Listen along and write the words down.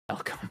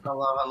Welcome.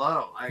 Hello,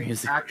 hello. I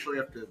Music. actually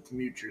have to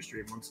mute your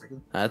stream 1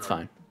 second. That's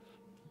fine.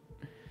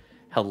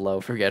 Hello,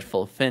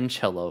 Forgetful Finch.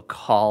 Hello,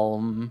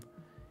 Calm.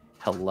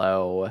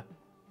 Hello,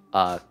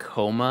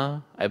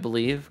 Coma, I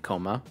believe.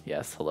 Coma.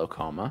 Yes, hello,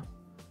 Coma.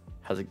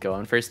 How's it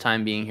going? First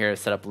time being here.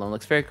 Set up alone.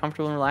 Looks very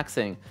comfortable and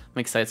relaxing. I'm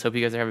excited. So hope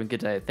you guys are having a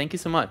good day. Thank you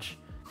so much.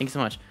 Thank you so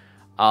much.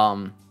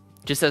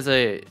 Just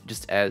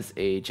as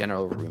a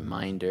general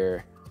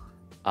reminder,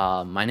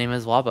 my name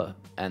is Waba,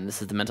 and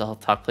this is the Mental Health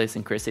Talk Place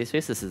in Career Safe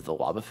Space. This is the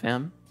Waba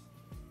fam,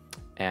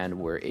 and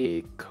we're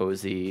a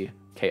cozy,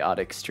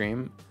 chaotic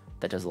stream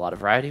that does a lot of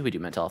variety. We do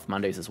Mental Health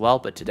Mondays as well,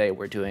 but today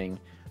we're doing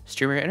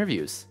streamer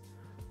interviews.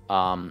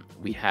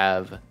 We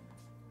have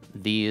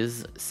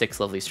these 6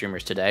 lovely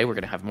streamers today. We're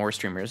going to have more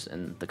streamers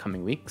in the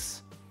coming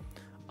weeks.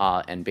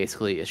 And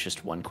basically, it's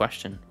just one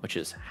question, which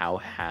is, how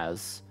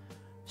has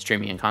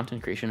streaming and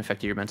content creation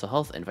affected your mental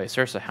health, and vice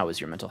versa? How has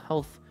your mental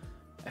health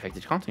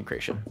affected content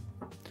creation?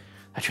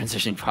 That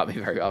transition caught me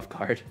very off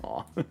guard.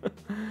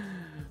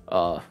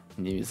 Aw.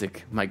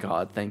 Music. My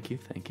God, thank you,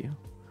 thank you.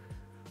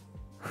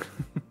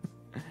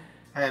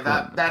 Hey,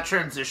 that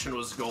transition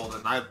was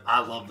golden. I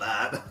love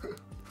that.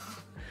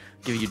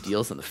 Give you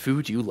deals on the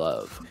food you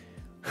love.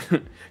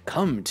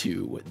 Come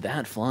to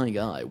That Fly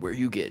Guy, where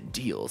you get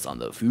deals on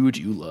the food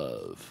you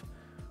love.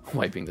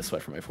 Wiping the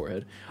sweat from my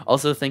forehead.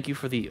 Also, thank you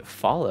for the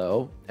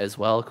follow as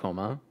well,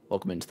 Coma.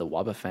 Welcome into the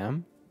Waba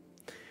fam.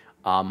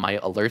 My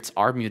alerts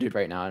are muted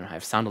right now, and I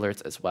have sound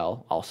alerts as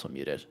well, also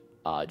muted,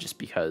 just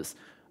because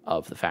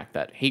of the fact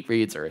that hate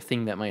reads are a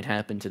thing that might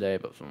happen today,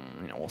 but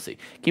we'll see.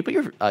 Can you put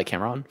your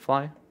camera on,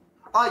 Fly?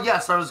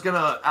 Yes, I was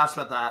gonna ask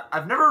about that.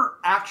 I've never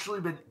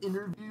actually been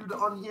interviewed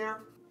on here,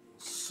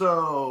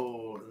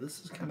 so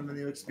this is kind of a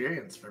new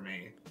experience for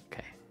me.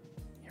 Okay,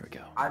 here we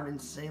go. I'm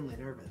insanely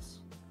nervous.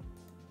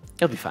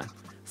 It'll be fine.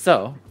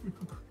 So,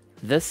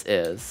 this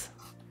is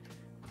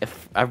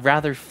a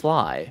rather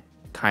fly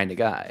kind of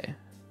guy.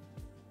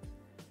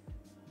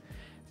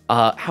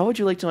 How would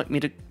you like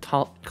me to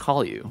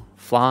call you?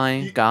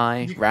 Fly,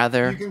 guy,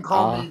 rather? You can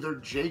call me either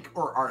Jake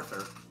or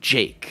Arthur.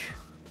 Jake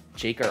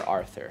or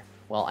Arthur.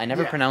 Well, I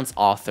never pronounce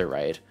author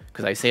right,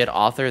 because I say it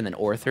author, and then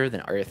Arthur,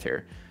 then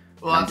Arthur.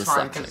 Well, that's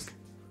fine, because,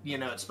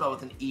 it's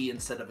spelled with an E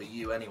instead of a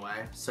U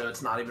anyway, so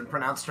it's not even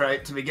pronounced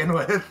right to begin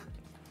with.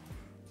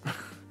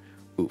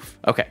 Oof.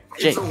 Okay,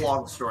 Jake. It's a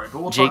long story,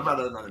 but we'll talk about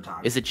it another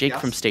time. Is it Jake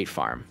from State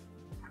Farm?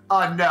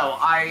 No,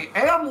 I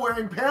am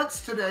wearing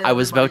pants today. I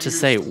was about to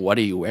say, what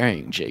are you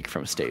wearing, Jake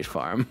from State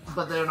Farm?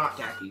 But they're not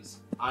khakis.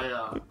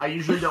 I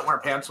usually don't wear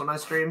pants when I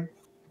stream,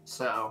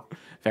 so...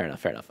 Fair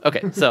enough.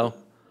 Okay, so,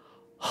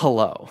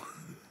 hello.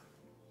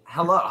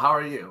 Hello, how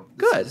are you?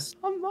 Good.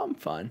 I'm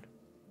fine.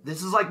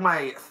 This is like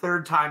my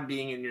 3rd time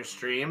being in your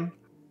stream,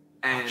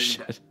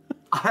 and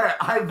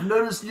I've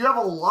noticed you have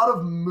a lot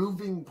of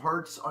moving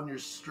parts on your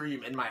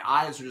stream, and my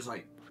eyes are just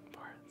like,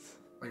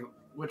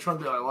 which one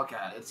do I look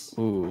at?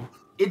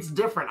 It's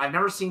different. I've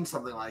never seen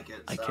something like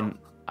it. So.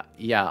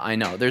 Yeah, I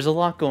know. There's a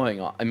lot going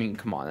on. I mean,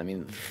 come on. I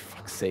mean, for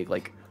fuck's sake,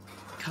 like.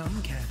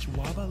 Come catch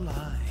Waba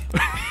live.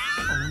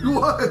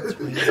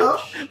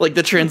 What? Like,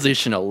 the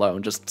transition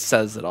alone just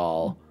says it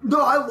all.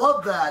 No, I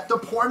love that. The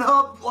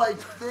Pornhub,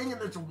 thing,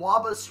 and it's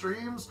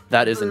WabaStreams.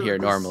 That isn't here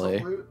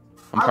normally.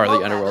 I'm part of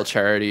the Underworld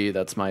charity.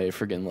 That's my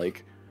friggin',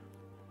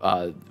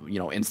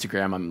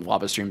 Instagram. I'm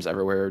WabaStreams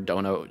everywhere.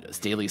 Dono,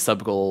 daily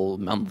sub goal,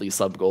 monthly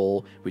sub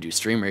goal. We do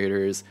stream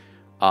raiders.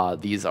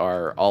 These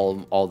are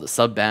all the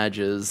sub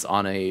badges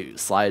on a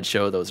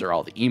slideshow. Those are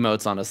all the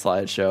emotes on a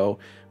slideshow.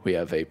 We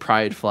have a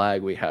pride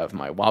flag. We have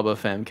my Waba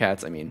fam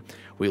cats. I mean,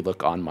 we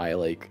look on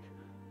my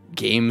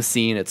game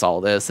scene. It's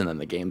all this, and then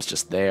the game's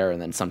just there,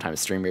 and then sometimes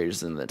stream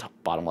raiders in the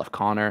bottom left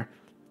corner.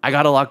 I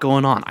got a lot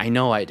going on. I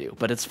know I do,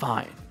 but it's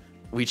fine.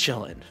 We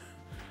chillin'.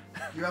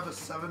 You have a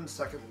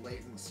 7-second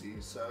latency,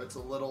 so it's a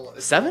little...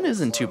 7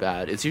 isn't too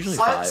bad. It's usually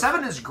 5.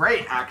 7 is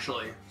great,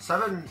 actually.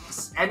 7,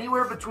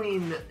 anywhere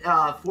between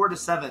 4 to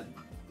 7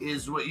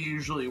 is what you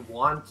usually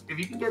want. If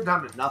you can get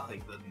down to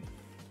nothing, then...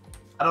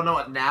 I don't know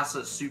what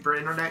NASA super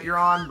internet you're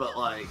on, but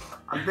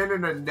I've been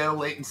in a no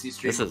latency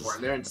stream before,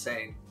 and they're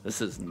insane. This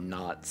is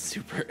not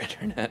super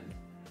internet.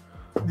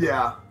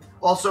 Yeah.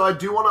 Also, I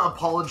do want to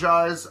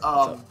apologize.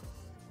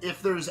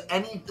 If there's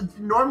any...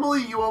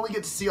 Normally, you only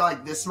get to see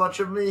this much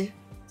of me.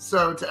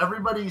 So to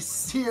everybody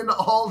seeing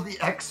all the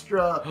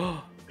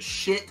extra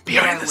shit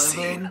behind the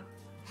scene.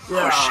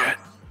 Oh shit.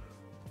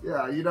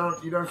 Yeah, you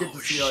don't get to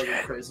see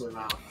a crazy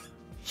amount.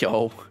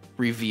 Yo,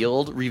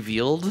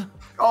 revealed.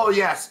 Oh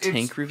yes,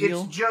 tank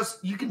reveal. It's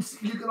just you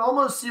can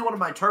almost see one of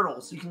my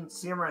turtles. You can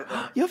see them right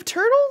there. You have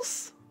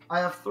turtles? I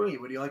have 3.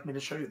 Would you like me to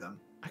show you them?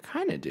 I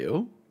kind of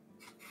do.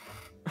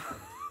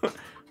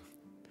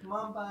 Come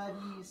on,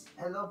 buddies.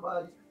 Hello,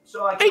 buddies.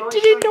 So I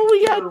didn't know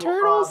we had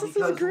turtles. This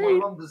is great.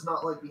 One of them does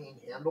not like being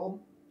handled.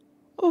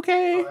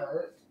 Okay.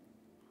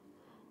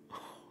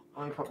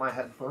 Let me put my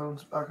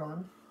headphones back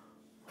on.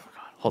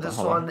 Oh God.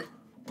 Hold on.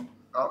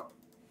 Oh.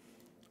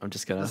 I'm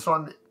just gonna. This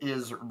one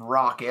is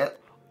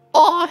Rocket.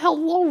 Oh,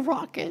 hello,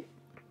 Rocket.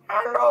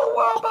 Hello,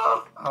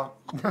 Waba. Oh.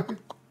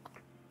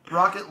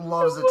 Rocket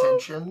loves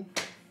attention.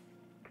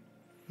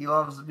 He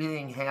loves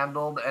being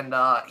handled, and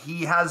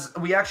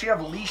we actually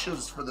have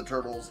leashes for the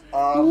turtles.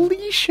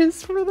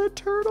 Leashes for the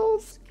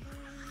turtles?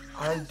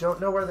 I don't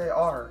know where they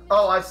are.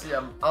 Oh, I see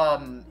them.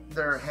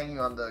 They're hanging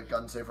on the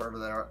gun safe over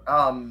there.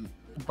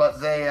 But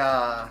they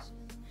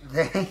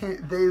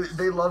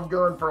love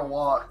going for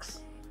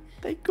walks.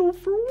 They go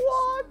for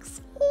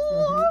walks.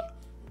 Oh.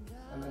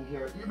 And then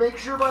here, you make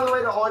sure, by the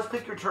way, to always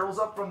pick your turtles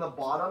up from the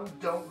bottom.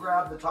 Don't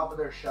grab the top of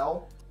their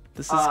shell.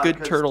 This is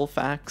good turtle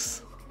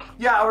facts.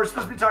 Yeah, we're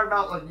supposed to be talking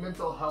about like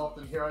mental health,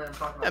 and here I am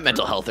talking about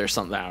mental health or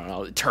something. I don't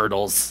know.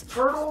 Turtles.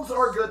 Turtles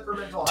are good for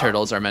mental health.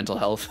 Turtles are mental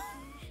health.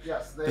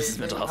 Yes, this is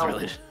mental health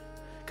related.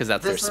 Because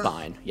that's their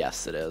spine.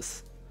 Yes, it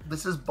is.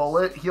 This is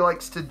Bullet. He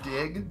likes to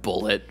dig.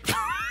 Bullet.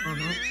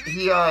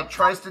 He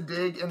tries to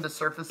dig into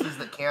surfaces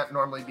that can't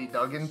normally be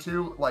dug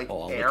into, like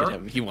air. Look at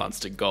him. He wants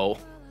to go.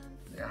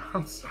 Yeah,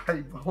 I'm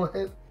sorry,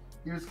 Bullet.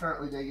 He was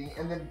currently digging.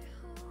 And then,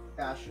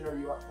 Ashton, are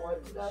you up for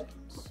it today?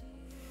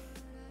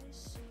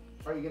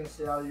 Are you going to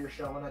stay out of your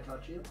shell when I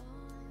touch you?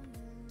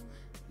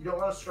 You don't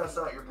want to stress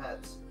out your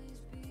pets.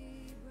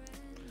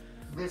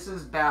 This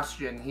is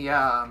Bastion. He,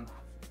 Yeah,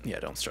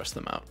 don't stress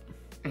them out.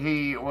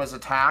 He was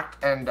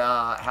attacked and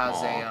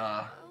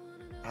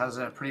has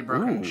a pretty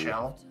broken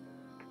shell.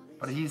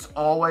 But he's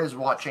always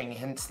watching,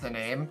 hence the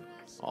name.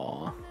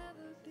 Aw.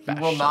 He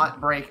will not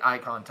break eye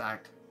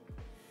contact.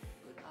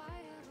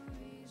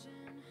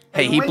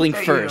 Hey, he blinked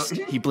first.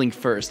 He blinked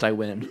first. I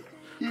win.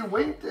 He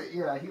winked at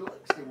you. Yeah, he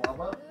likes you,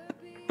 Waba.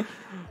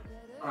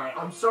 Alright,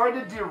 I'm sorry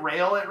to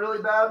derail it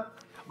really bad.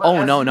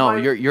 Oh, no.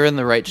 You're in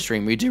the right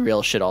stream. We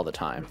derail shit all the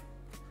time.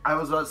 I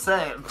was about to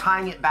say,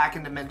 tying it back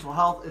into mental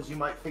health, as you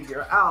might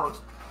figure out,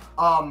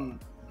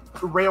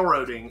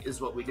 railroading is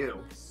what we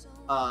do.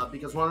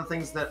 Because one of the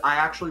things that I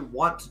actually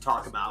want to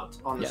talk about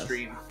on the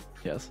stream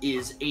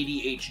is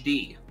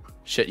ADHD.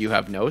 Shit, you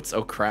have notes?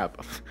 Oh,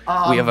 crap.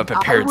 We have a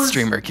prepared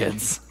streamer,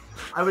 kids.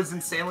 I was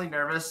insanely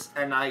nervous,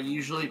 and I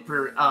usually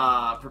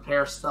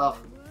prepare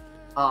stuff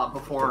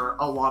before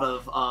a lot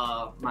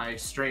of my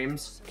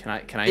streams. Can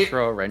I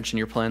throw a wrench in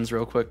your plans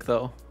real quick,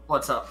 though?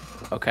 What's up?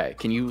 Okay,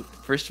 can you,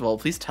 first of all,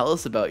 please tell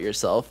us about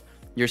yourself,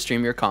 your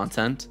stream, your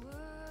content,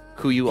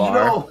 who you are.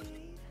 No,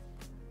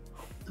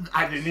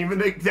 that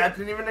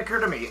didn't even occur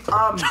to me.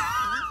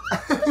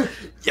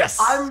 Yes.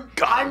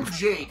 I'm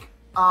Jake.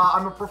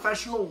 I'm a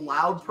professional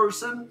loud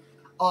person.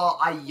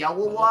 I yell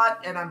a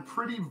lot, and I'm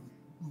pretty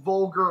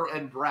vulgar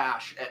and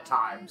brash at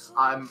times.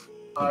 I'm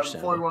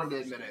fully willing to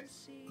admit it.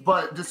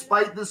 But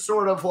despite this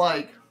sort of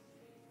like,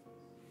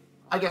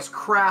 I guess,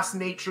 crass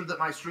nature that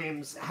my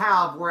streams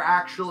have, we're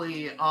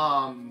actually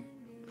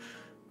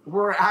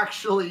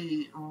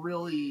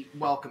really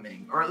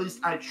welcoming, or at least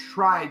I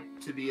try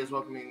to be as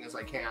welcoming as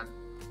I can.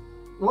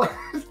 What?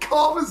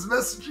 Calm is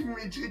messaging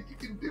me, Jake. You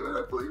can do it.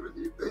 I believe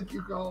in you. Thank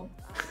you, Calm.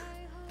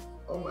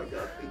 Oh my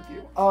god, thank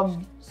you.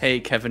 Hey,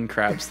 Kevin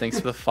Krabs, thanks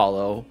for the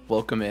follow.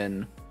 Welcome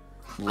in.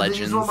 Legends.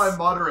 He's one of my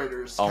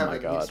moderators. Oh Kevin. My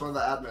god. He's one of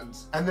the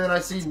admins. And then I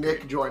see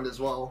Nick joined as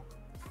well.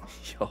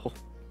 Yo,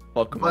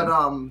 welcome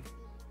in.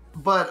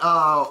 But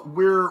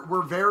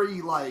we're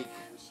very like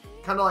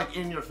kind of like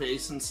in your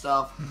face and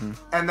stuff,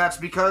 and that's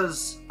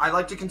because I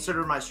like to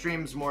consider my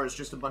streams more as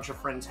just a bunch of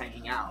friends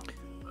hanging out.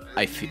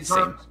 These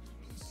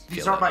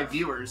aren't my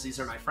viewers; these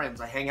are my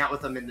friends. I hang out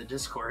with them in the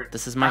Discord.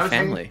 This is my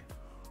family.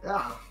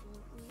 Yeah,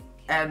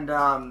 and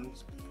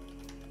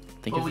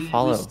thank you for the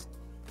follow.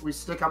 We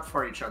stick up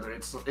for each other.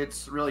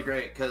 It's really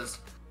great because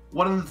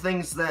one of the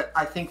things that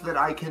I think that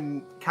I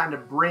can kind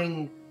of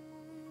bring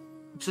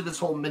to this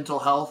whole mental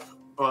health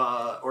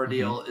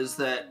ordeal is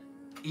that,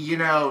 you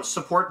know,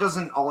 support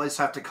doesn't always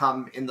have to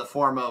come in the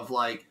form of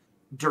like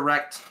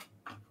direct,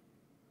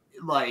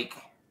 like,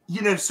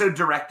 you know, so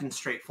direct and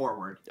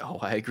straightforward. Oh,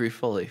 I agree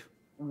fully.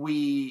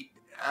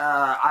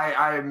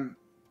 I'm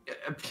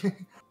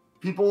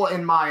people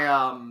in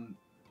my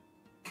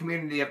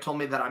community have told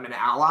me that I'm an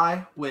ally,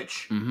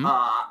 which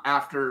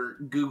after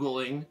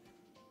Googling,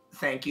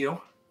 thank you,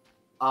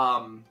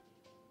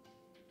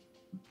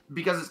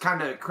 because it's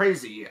kind of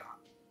crazy.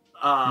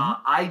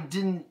 I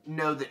didn't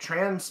know that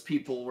trans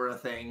people were a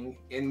thing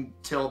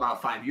until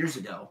about 5 years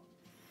ago.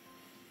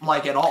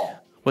 Like, at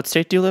all. What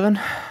state do you live in?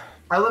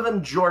 I live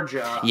in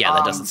Georgia. Yeah,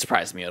 that doesn't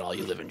surprise me at all.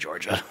 You live in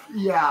Georgia.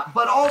 Yeah,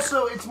 but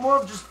also it's more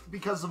of just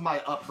because of my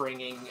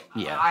upbringing.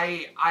 Yeah.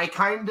 I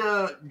kind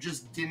of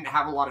just didn't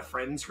have a lot of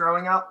friends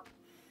growing up,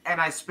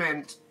 and I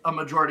spent a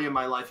majority of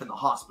my life in the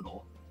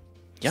hospital.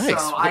 Yikes.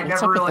 So I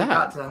never really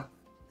got to...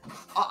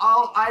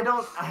 I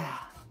don't...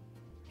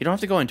 You don't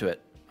have to go into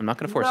it. I'm not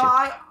going to force you.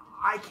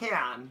 I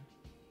can,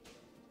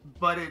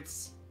 but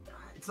it's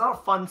not a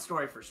fun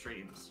story for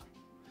streams.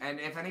 And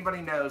if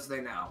anybody knows, they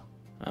know.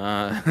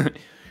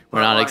 We're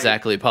not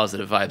exactly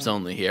positive vibes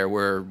only here.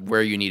 We're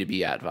where you need to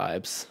be at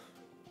vibes.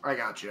 I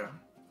got you.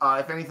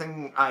 If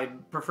anything,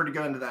 I'd prefer to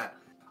go into that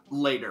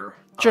later.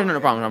 Sure, no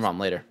problem,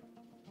 later.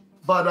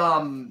 But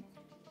I'm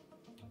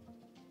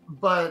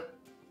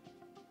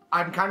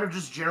kind of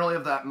just generally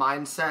of that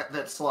mindset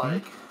that's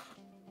like,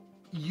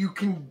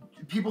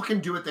 people can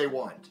do what they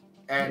want.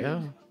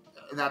 And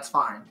that's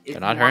fine. If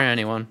They're not you hurting want-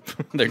 anyone.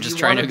 They're if just you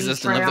trying to wanna be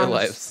exist and live their trans,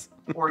 lives.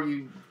 Or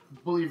you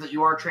believe that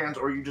you are trans,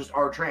 or you just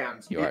are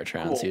trans. You are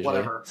trans cool, usually.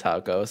 whatever. That's how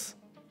it goes.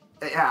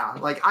 Yeah,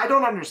 like I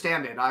don't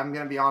understand it. I'm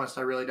gonna be honest,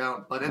 I really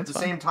don't. But at the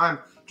same time,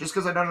 just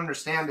because I don't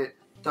understand it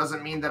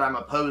doesn't mean that I'm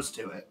opposed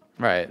to it.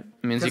 Right. It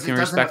means you can it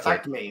doesn't respect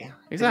affect it. me.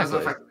 Exactly. It doesn't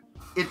affect.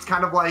 It's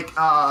kind of like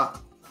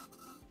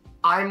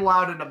I'm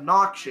loud and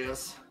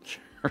obnoxious,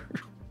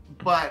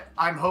 but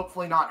I'm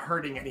hopefully not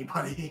hurting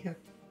anybody.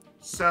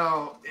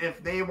 So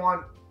if you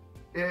want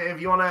to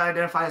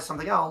identify as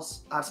something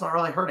else, that's not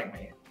really hurting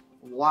me.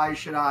 Why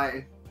should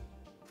I?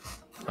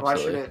 Why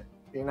should it?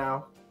 You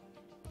know.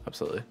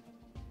 Absolutely.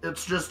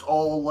 It's just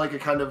all like a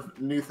kind of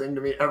new thing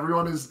to me.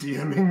 Everyone is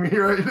DMing me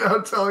right now,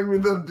 telling me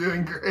that I'm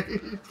doing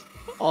great.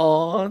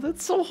 Oh,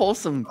 that's so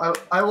wholesome.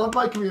 I love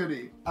my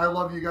community. I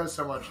love you guys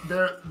so much.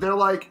 They're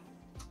like,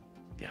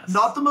 Yes.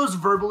 not the most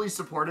verbally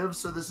supportive.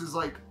 So this is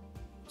like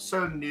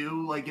so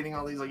new, like getting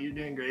all these like "you're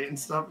doing great" and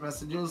stuff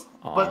messages.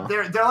 Aw. But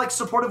they're like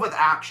supportive with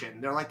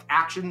action. They're like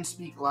actions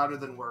speak louder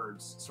than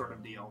words, sort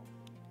of deal.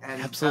 And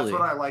Absolutely.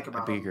 that's what I like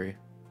about I them. agree.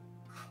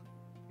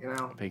 You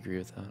know, I agree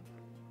with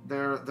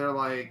that. they're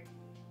like.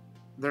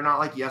 They're not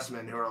like yes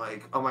men who are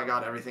like, oh my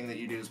god, everything that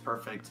you do is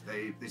perfect.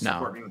 They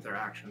support me with their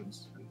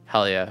actions.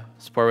 Hell yeah.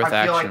 Support with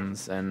I feel like-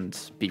 actions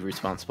and be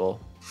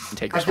responsible and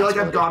take I feel like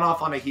responsibility. I've gone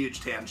off on a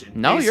huge tangent.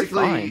 No, you're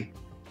fine.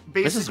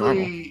 This is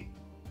Basically,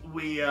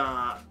 we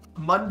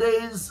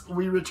Mondays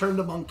we return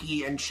to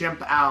Monkey and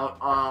Chimp out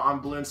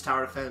on Balloons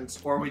Tower Defense,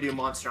 or we do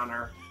Monster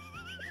Hunter.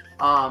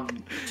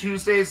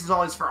 Tuesdays is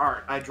always for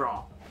art. I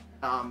draw.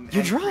 You and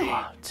draw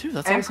create. too.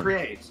 That's and awesome.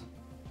 create.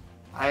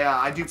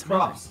 I do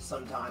props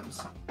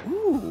sometimes.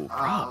 Ooh,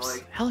 props.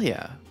 like- Hell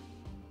yeah.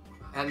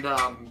 And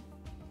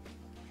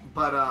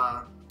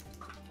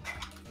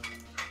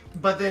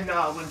but then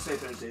Wednesday,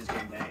 Thursday is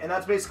game day, and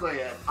that's basically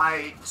it.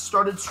 I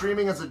started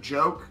streaming as a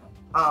joke,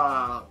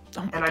 Oh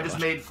my and I just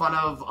gosh. made fun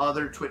of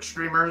other Twitch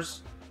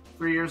streamers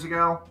 3 years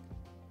ago.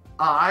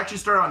 I actually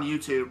started on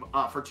YouTube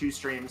for 2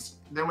 streams,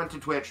 then went to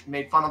Twitch,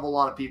 made fun of a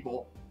lot of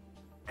people,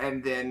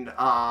 and then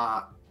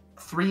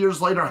 3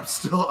 years later, I'm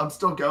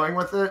still going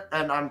with it,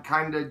 and I'm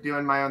kind of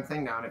doing my own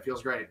thing now, and it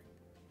feels great.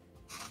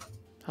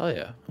 Hell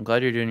yeah. I'm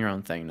glad you're doing your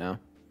own thing now.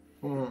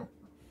 Mm.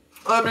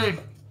 I mean,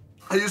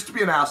 I used to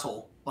be an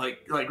asshole.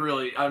 Like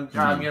really, I'm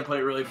gonna play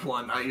it really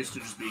blunt. I used to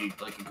just be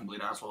like a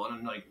complete asshole,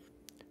 and like.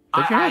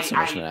 But you're not so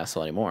much an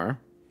asshole anymore.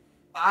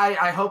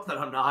 I hope that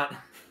I'm not.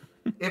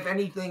 If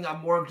anything,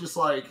 I'm more of just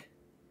like,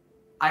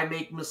 I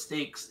make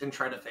mistakes and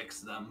try to fix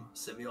them.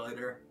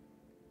 Simulator.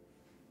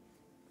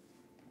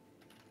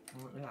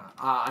 Yeah.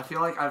 I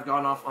feel like I've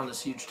gone off on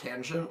this huge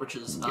tangent, which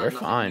is You're nothing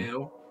fine.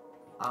 new.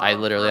 I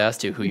literally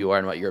asked you who you are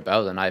and what you're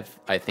about, and I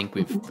think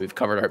we've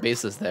covered our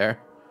bases there.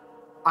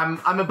 I'm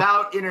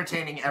about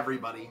entertaining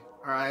everybody.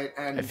 All right,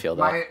 and I feel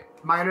that.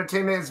 my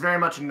entertainment is very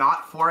much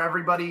not for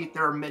everybody.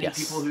 There are many Yes.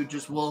 people who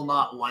just will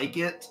not like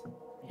it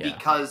Yeah.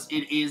 because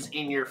it is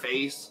in your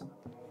face.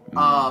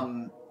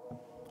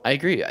 I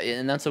agree,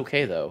 and that's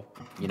okay though.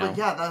 You know. But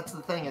yeah, that's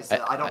the thing is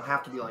that I don't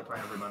have to be liked by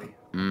everybody.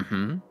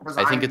 Mm-hmm. Because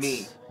I think I'm it's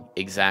me.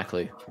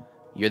 exactly.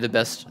 You're the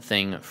best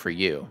thing for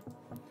you,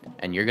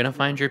 and you're gonna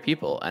find your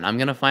people, and I'm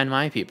gonna find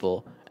my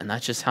people, and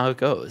that's just how it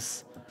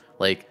goes.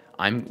 Like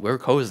we're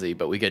cozy,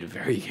 but we get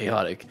very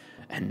chaotic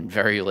and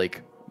very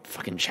like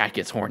fucking chat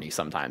gets horny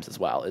sometimes as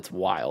well. It's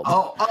wild.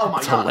 Oh my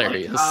It's god!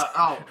 hilarious.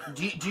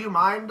 Do you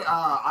mind?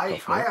 I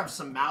for it. have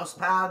some mouse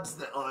pads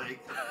that like.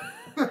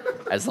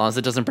 As long as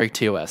it doesn't break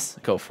TOS,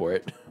 go for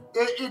it.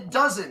 It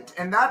doesn't,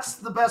 and that's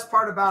the best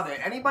part about it.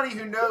 Anybody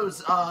who knows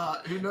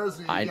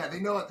me, yeah,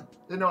 they know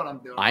what I'm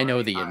doing. I know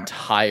right? the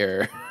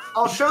entire.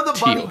 I'll show the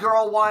bunny Teal.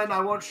 girl one. I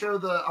won't show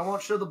the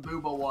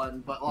booba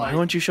one, but like. Why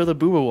won't you show the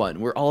booba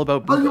one? We're all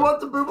about Oh, booba. you want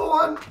the booba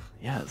one?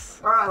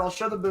 Yes. All right, I'll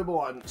show the booba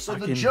one. So the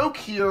Fucking- joke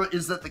here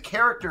is that the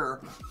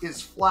character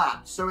is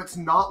flat, so it's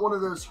not one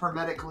of those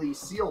hermetically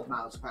sealed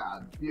mouse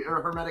pads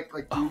or hermetic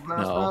like tube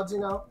mouse no. pads, you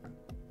know.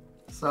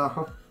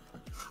 So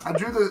I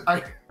drew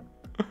the.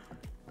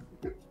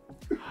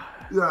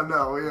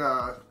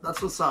 Yeah,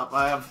 that's what's up.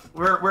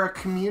 We're a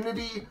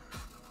community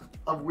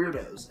of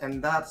weirdos,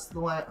 and that's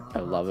the way. I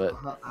love it.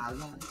 I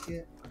like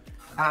it.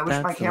 And I wish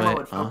my That's the camera way-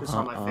 would focus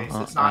on my face.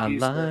 It's not I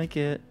used to. like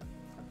it.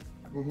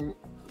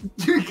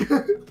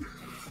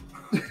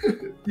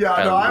 Yeah,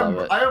 I no, love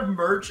it. I have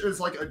merch as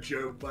like a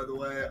joke, by the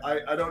way.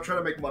 I don't try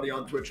to make money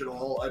on Twitch at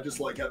all. I just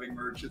like having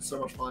merch. It's so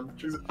much fun.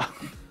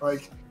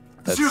 Like,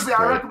 That's seriously, I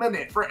great. recommend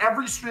it for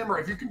every streamer.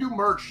 If you can do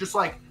merch,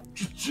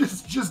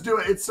 just do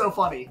it. It's so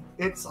funny.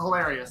 It's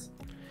hilarious.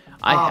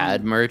 I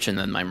had merch, and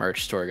then my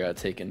merch store got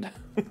taken down.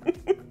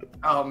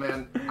 Oh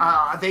man,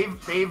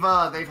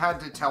 they've had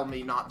to tell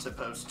me not to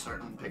post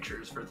certain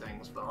pictures for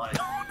things, but like,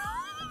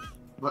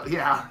 but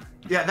yeah,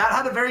 that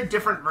had a very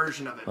different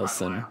version of it.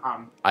 Listen, by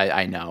the way.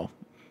 I know.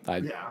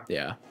 Yeah.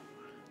 Yeah.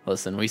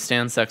 Listen, we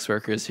stand sex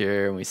workers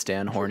here, and we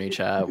stand horny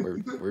chat.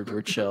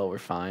 We're chill. We're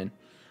fine.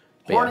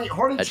 But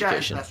Horny chat is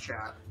education. best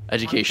chat.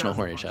 Educational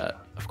Horny horny chat is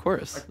chat. Of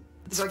course.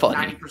 It's like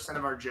funny. 90%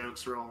 of our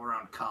jokes are all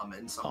around cum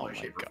in some way,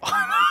 shape, or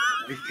God.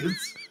 form.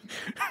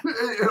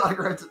 It like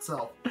writes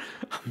itself.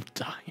 I'm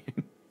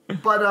dying.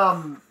 But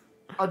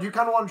I do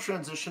kind of want to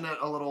transition it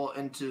a little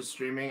into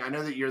streaming. I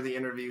know that you're the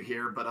interview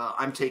here, but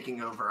I'm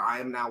taking over. I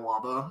am now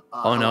Waba.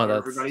 Oh no, that's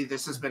everybody.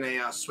 This has been a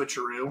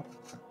switcheroo.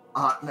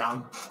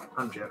 No,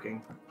 I'm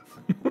joking.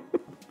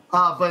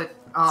 But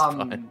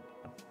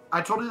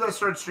I told you that I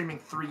started streaming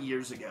 3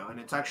 years ago, and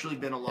it's actually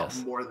been a lot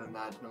more than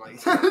that. It's been like,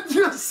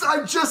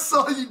 I just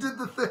saw you did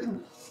the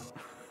thing.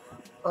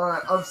 All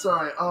right, I'm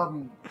sorry.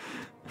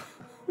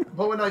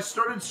 But when I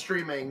started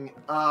streaming,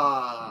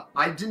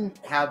 I didn't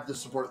have the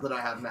support that I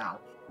have now.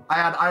 I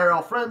had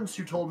IRL friends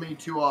who told me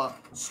to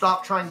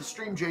stop trying to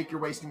stream, Jake.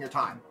 You're wasting your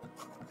time.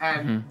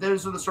 And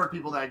those are the sort of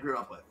people that I grew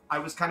up with. I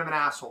was kind of an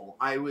asshole.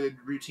 I would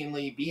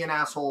routinely be an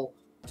asshole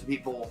to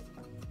people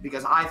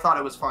because I thought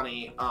it was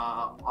funny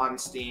on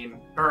stream,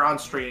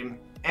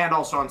 and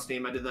also on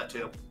Steam. I did that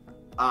too.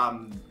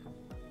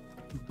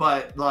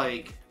 But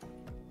like,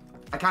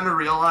 I kind of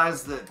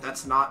realized that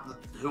that's not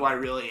who I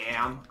really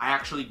am. I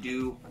actually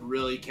do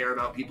really care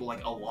about people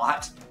like a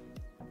lot.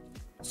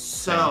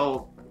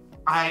 So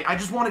I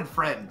just wanted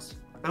friends.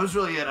 That was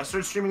really it. I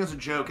started streaming as a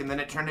joke, and then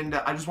it turned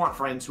into I just want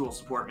friends who will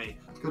support me.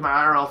 Because my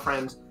IRL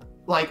friends,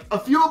 like a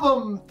few of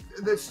them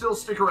that still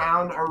stick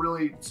around are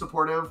really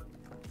supportive,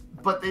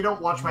 but they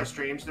don't watch my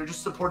streams. They're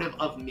just supportive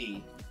of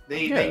me.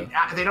 They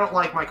don't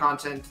like my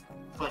content,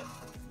 but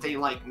they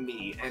like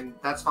me, and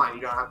that's fine.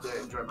 You don't have to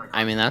enjoy my content.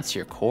 I mean, that's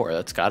your core.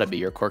 That's got to be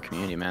your core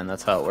community, man.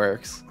 That's how it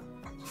works.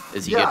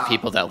 Is you get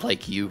people that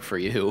like you for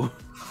you.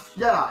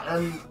 Yeah,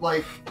 and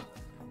like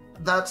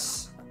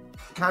that's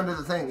kind of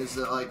the thing is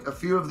that like a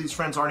few of these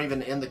friends aren't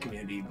even in the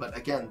community, but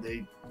again,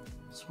 they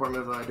support me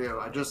what I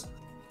do.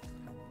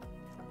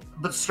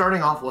 But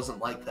starting off wasn't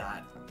like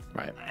that.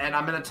 Right. And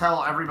I'm going to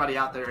tell everybody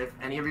out there, if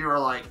any of you are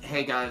like,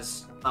 hey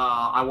guys,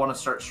 I want to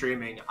start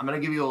streaming, I'm going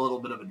to give you a little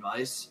bit of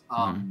advice.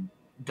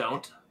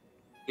 Don't.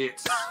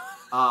 It's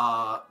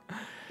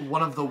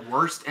one of the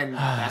worst and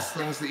best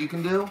things that you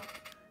can do.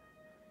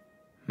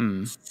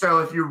 So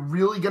if you're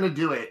really going to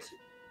do it,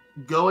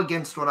 go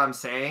against what I'm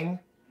saying.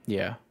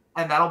 Yeah.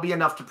 And that'll be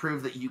enough to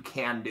prove that you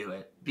can do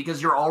it.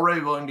 Because you're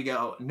already willing to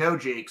go, no,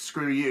 Jake,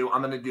 screw you.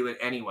 I'm going to do it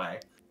anyway.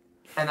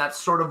 And that's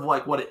sort of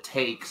like what it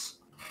takes.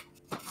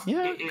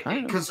 Yeah,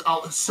 because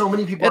so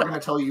many people are going to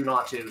tell you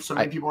not to. So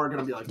many people are going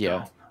to be like,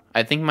 no.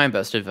 I think my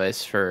best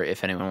advice for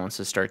if anyone wants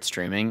to start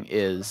streaming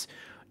is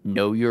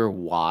know your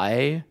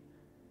why,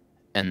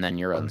 and then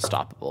you're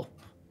unstoppable.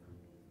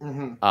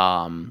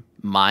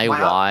 My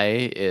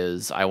why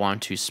is I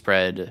want to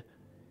spread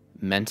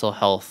mental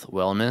health,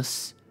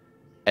 wellness,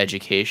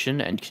 education,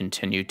 and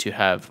continue to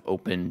have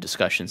open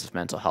discussions of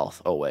mental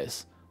health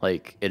always.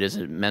 Like, it is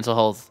a mental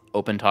health,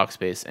 open talk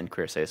space, and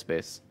queer safe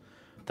space.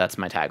 That's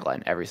my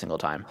tagline every single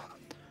time.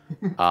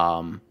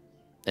 And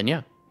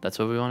yeah, that's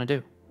what we want to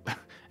do.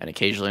 And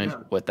occasionally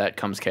with that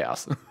comes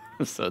chaos.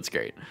 So it's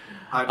great.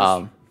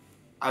 I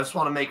just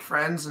want to make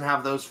friends and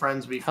have those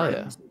friends be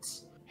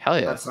friends. Hell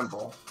yeah. That's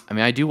simple. I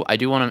mean, I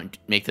do want to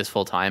make this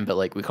full time, but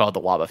like we call it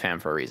the Waba fam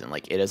for a reason.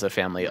 Like, it is a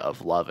family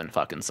of love and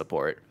fucking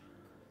support.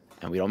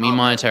 And we don't mean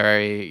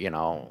monetary, you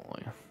know,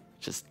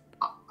 just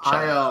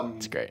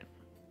it's great.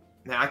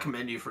 Man, I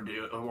commend you for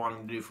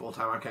wanting to do full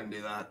time. I couldn't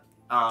do that.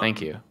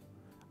 Thank you.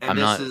 I'm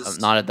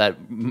not at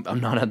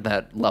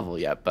that level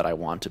yet, but I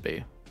want to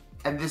be.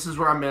 And this is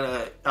where I'm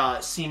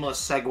gonna seamless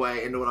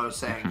segue into what I was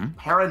saying.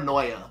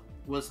 Paranoia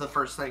was the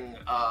first thing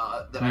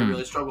that I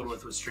really struggled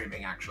with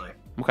streaming, actually.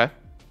 Okay.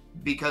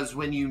 Because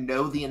when you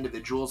know the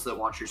individuals that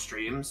watch your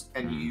streams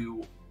and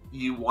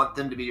you want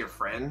them to be your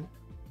friend,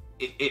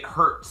 it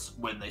hurts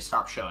when they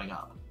stop showing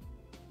up.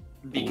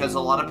 Because a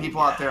lot of people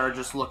out there are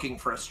just looking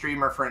for a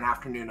streamer for an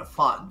afternoon of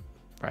fun.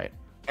 Right.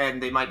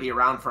 And they might be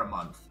around for a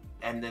month,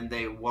 and then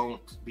they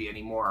won't be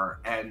anymore.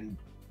 And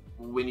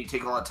when you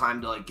take a lot of time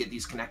to like get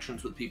these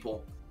connections with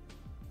people,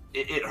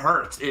 it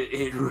hurts.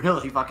 It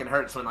really fucking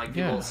hurts when like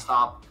people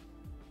stop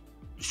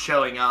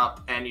showing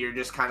up, and you're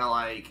just kind of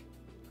like,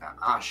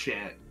 ah,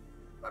 shit,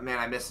 man,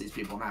 I miss these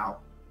people now.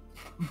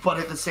 But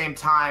at the same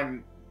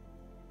time,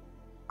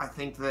 I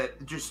think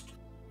that just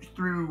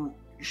through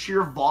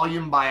sheer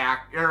volume by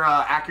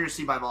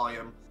accuracy by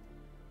volume,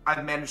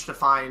 I've managed to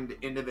find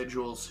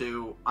individuals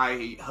who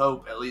I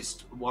hope at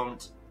least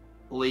won't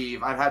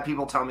leave. I've had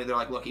people tell me, they're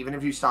like, look, even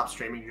if you stop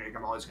streaming, Jake,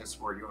 I'm always going to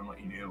support you in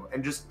what you do.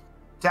 And just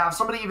to have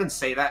somebody even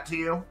say that to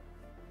you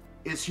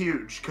is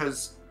huge,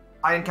 because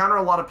I encounter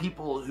a lot of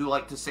people who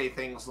like to say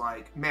things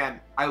like,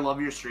 man, I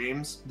love your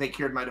streams. They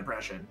cured my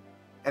depression.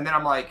 And then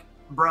I'm like,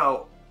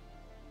 bro,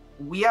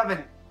 we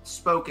haven't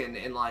spoken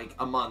in like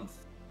a month.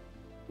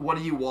 What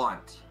do you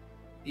want?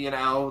 You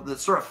know, the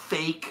sort of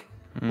fake,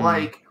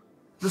 like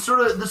the sort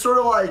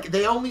of like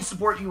they only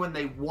support you when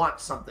they want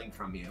something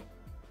from you.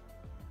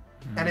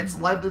 And it's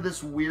led to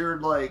this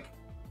weird, like,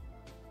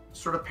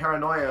 sort of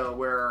paranoia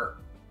where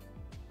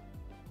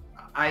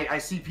I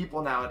see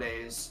people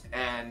nowadays,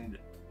 and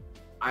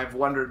I've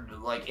wondered,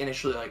 like,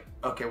 initially, like,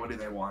 okay, what do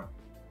they want?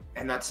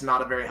 and that's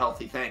not a very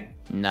healthy thing.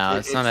 No,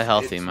 it's not a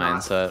healthy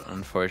mindset,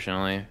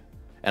 unfortunately.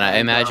 And I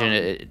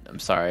imagine I'm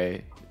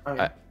sorry.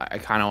 Okay. I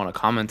kind of want to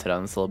comment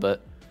on this a little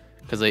bit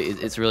because like,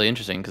 it's really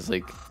interesting because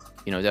like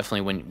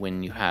definitely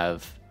when you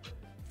have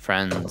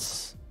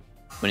friends,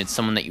 when it's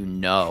someone that you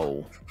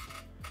know,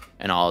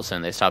 and all of a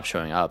sudden they stop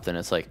showing up, then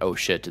it's like, oh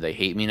shit, do they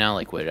hate me now?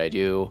 Like, what did I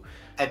do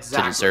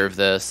to deserve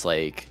this?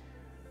 Like,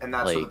 and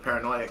that's where the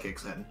paranoia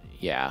kicks in.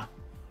 Yeah.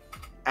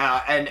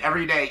 And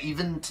every day,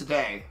 even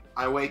today,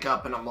 I wake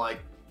up and I'm like,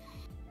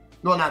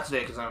 well, not today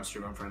because I don't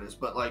stream on Fridays,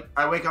 but like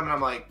I wake up and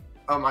I'm like,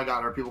 oh my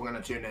god, are people going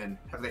to tune in?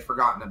 Have they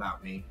forgotten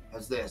about me?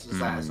 Is this, is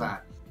that, is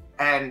that?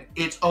 And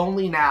it's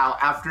only now,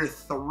 after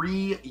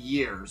 3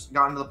 years,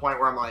 gotten to the point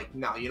where I'm like,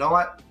 no, you know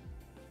what?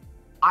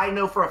 I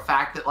know for a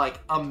fact that like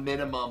a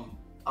minimum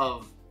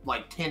of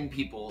like 10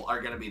 people are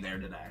going to be there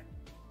today.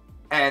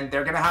 And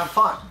they're going to have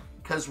fun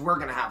because we're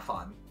going to have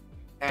fun.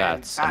 And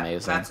that's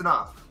amazing. That's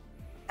enough.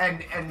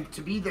 And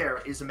to be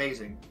there is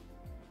amazing.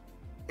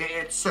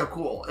 It's so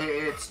cool.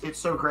 It's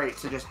so great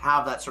to just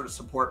have that sort of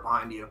support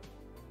behind you.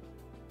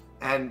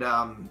 And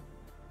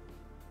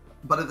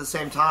but at the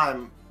same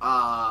time,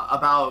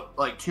 about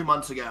like 2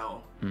 months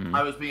ago,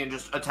 I was being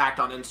just attacked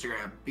on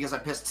Instagram because I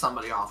pissed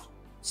somebody off.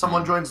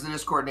 Someone joins the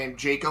Discord named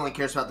Jake only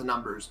cares about the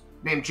numbers.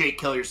 Named Jake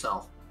kill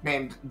yourself.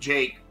 Named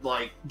Jake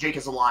like Jake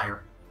is a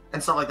liar.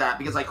 And stuff like that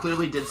because I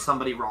clearly did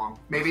somebody wrong.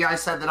 Maybe I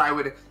said that I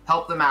would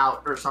help them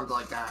out or something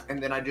like that,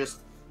 and then I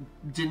just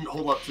didn't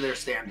hold up to their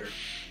standard.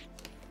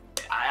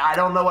 I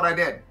don't know what I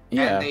did.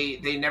 Yeah. And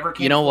they never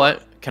came. You know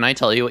what? Can I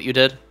tell you what you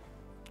did?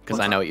 Because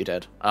I know what you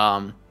did.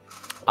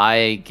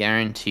 I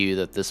guarantee you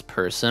that this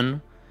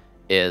person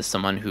is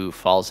someone who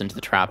falls into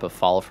the trap of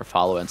follow for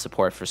follow and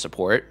support for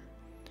support,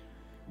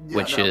 Yeah,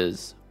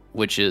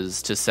 which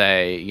is to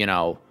say,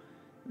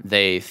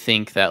 they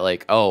think that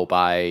like, oh,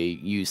 by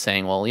you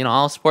saying, well,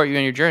 I'll support you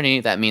in your journey,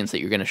 that means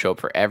that you're going to show up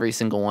for every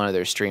single one of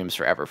their streams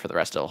forever for the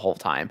rest of the whole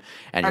time.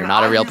 And you're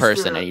not a real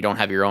person and you don't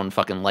have your own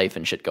fucking life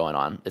and shit going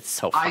on. It's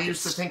so fucking... I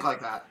used to think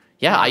like that.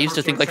 Yeah, I used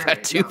to think like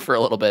that too for a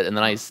little bit, and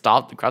then I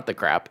stopped cut the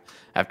crap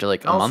after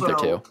like a month or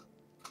two.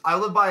 I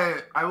live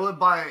by a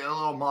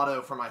little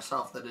motto for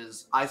myself that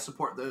is, I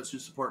support those who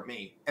support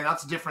me. And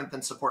that's different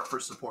than support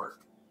for support.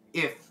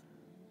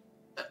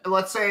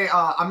 Let's say,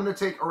 I'm going to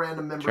take a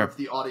random member of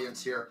the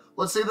audience here.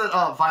 Let's say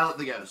that Violet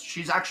the Ghost,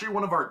 she's actually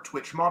one of our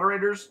Twitch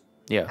moderators.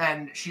 Yeah.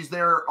 And she's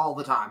there all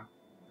the time.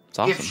 It's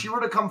awesome. If she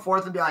were to come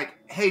forth and be like,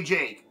 hey,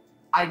 Jake,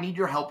 I need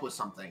your help with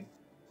something.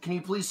 Can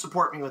you please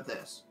support me with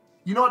this?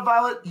 You know what,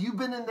 Violet? You've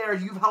been in there.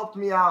 You've helped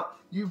me out.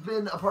 You've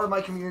been a part of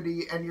my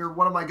community, and you're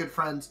one of my good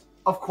friends.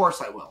 Of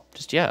course I will.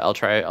 I'll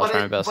try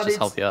my best to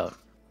help you out.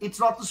 It's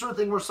not the sort of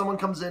thing where someone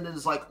comes in and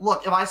is like,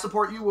 look, if I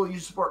support you, will you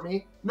support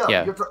me? No, you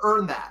have to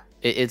earn that.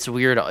 It's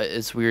weird.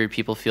 It's weird.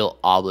 People feel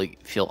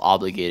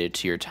obligated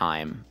to your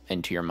time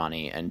and to your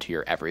money and to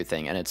your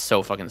everything, and it's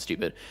so fucking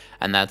stupid.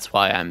 And that's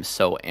why I'm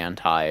so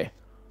anti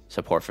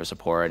support for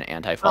support and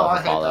anti follow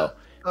for follow.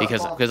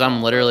 Because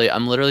I'm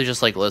literally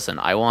just like, listen,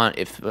 I want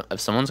if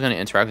someone's going to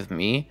interact with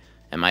me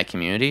and my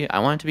community, I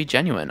want it to be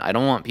genuine. I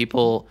don't want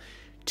people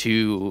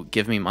to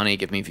give me money,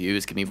 give me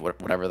views, give me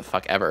whatever the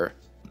fuck ever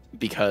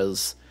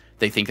because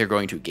they think they're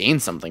going to gain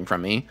something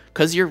from me,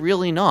 because you're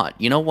really not.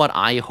 You know what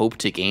I hope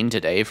to gain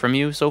today from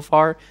you so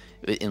far,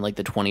 in like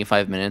the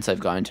 25 minutes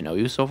I've gotten to know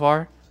you so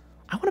far?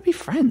 I want to be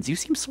friends. You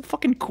seem so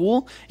fucking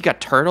cool. You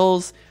got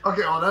turtles. Okay,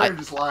 well now you're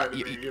just lying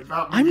to me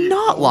about me. I'm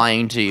not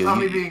lying to you. About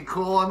me being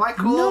cool. Am I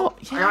cool? No,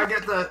 yeah. I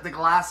gotta get the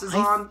glasses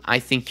on. I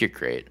think you're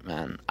great,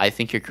 man. I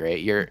think you're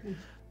great.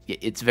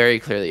 It's very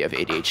clear that you have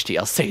ADHD.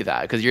 I'll say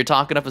that because you're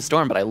talking up a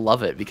storm, but I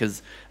love it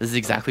because this is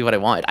exactly what I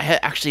wanted. I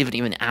actually haven't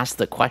even asked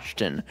the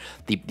question.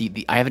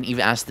 I haven't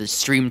even asked the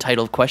stream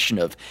title question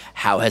of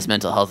how has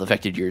mental health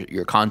affected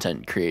your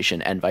content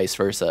creation and vice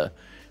versa.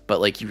 But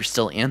like you're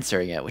still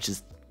answering it, which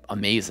is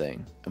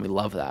amazing, and we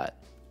love that.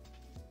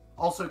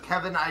 Also,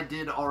 Kevin, I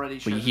did already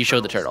show he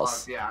showed the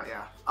turtles.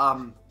 Yeah.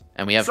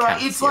 And we have so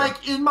cats it's here.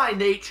 like in my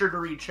nature to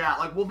read chat.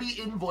 Like we'll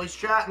be in voice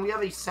chat, and we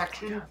have a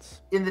section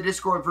in the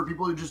Discord for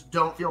people who just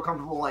don't feel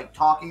comfortable like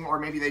talking, or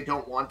maybe they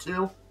don't want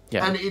to.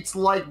 Yeah. And it's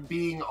like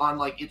being on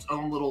like its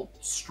own little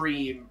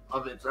stream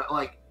of it.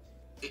 Like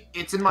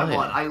it's in my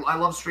blood. Yeah. I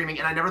love streaming,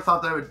 and I never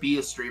thought that I would be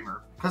a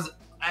streamer because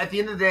at the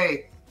end of the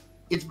day,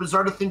 it's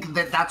bizarre to think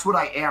that that's what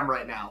I am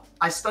right now.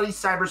 I study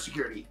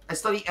cybersecurity. I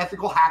study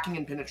ethical hacking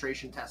and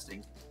penetration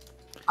testing.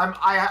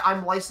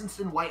 I'm licensed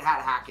in white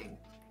hat hacking,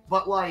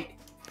 but like.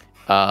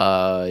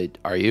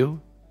 Are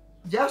you?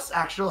 Yes,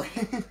 actually.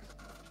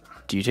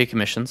 Do you take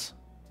commissions?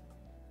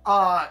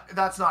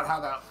 That's not how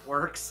that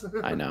works.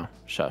 I know.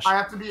 Shush. I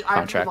have to be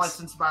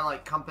licensed by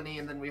like company,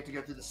 and then we have to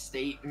go through the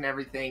state and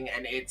everything,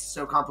 and it's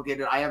so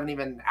complicated. I haven't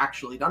even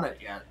actually done it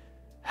yet.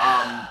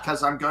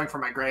 Because I'm going for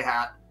my gray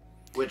hat,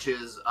 which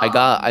is. I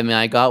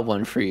got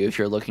one for you if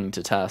you're looking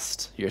to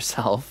test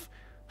yourself.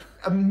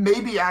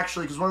 Maybe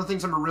actually, because one of the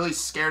things I'm really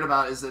scared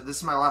about is that this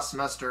is my last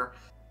semester.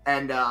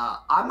 And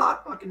I'm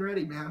not fucking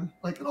ready, man.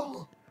 Like at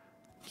all.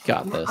 You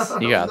got this.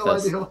 You got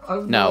this.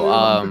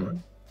 No,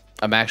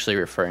 I'm actually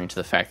referring to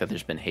the fact that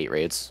there's been hate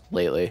raids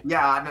lately.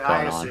 Yeah, I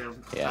going on.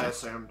 assumed. Yeah. I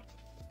assumed.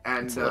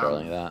 And It's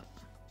literally that.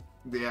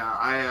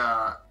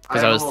 yeah,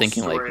 Because have I a was little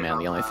thinking, like, story man,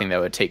 the about only that. thing that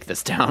would take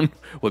this down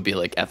would be,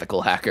 like,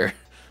 ethical hacker.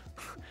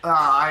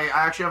 I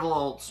actually have a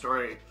little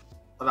story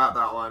about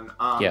that one.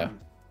 Yeah.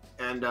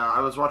 And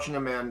I was watching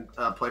a man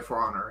play For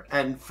Honor,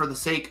 and for the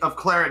sake of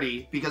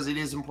clarity, because it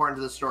is important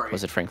to the story.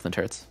 Was it Franklin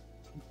Turts?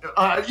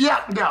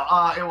 Yeah,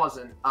 no, it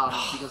wasn't.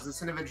 Because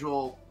this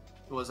individual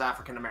was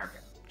African American.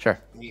 Sure.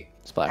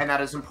 It's black. And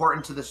that is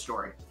important to the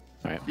story.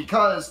 All right.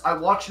 Because I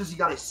watched as he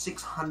got a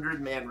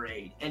 600-man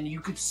raid, and you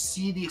could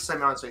see the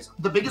excitement on his face.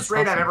 The biggest That's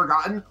raid awesome. I've ever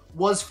gotten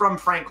was from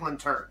Franklin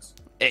Turns.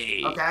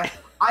 Hey. Okay?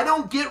 I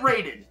don't get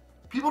raided.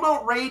 People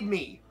don't raid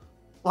me.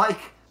 Like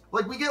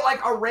we get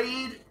like a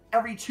raid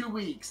every 2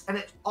 weeks, and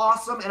it's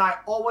awesome, and I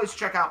always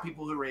check out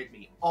people who raid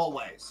me.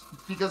 Always.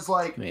 Because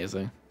like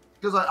Amazing.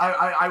 because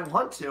I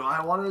want to.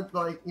 I want to,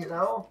 like, you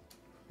know,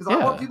 because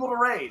I want people to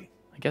raid.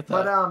 I get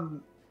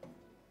that.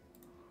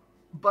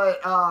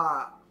 But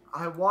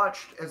I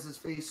watched as his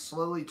face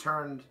slowly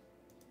turned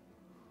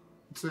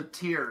to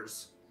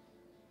tears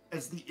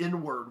as the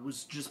N-word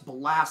was just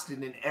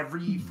blasted in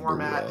every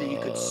format that you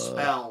could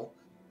spell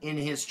in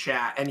his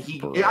chat. And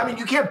I mean,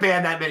 you can't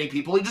ban that many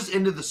people. He just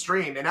ended the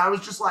stream. And I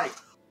was just like,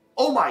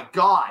 oh my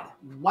God,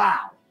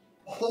 wow,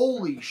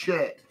 holy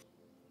shit.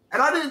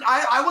 And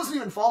I wasn't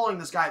even following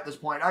this guy at this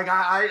point. Like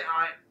I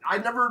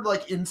never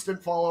like instant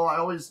follow. I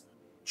always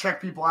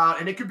check people out,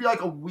 and it could be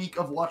like a week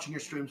of watching your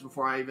streams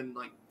before I even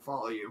like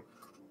follow you.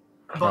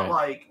 But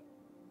like,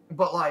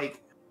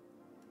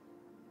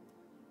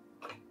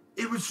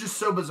 it was just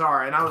so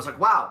bizarre, and I was like,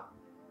 wow,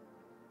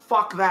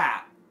 fuck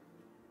that.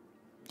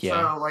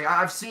 Yeah. So like,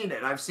 I've seen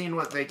it. I've seen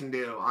what they can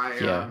do.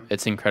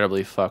 It's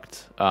incredibly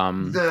fucked.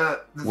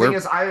 The thing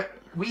is,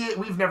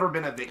 we've never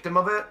been a victim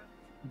of it.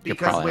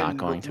 Because probably not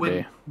going to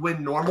be.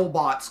 When normal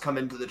bots come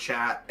into the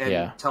chat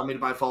and tell me to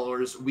buy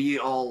followers, we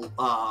all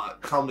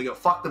tell them to go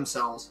fuck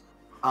themselves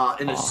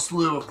in a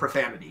slew of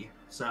profanity.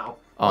 So.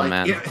 Oh like,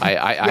 man, yeah.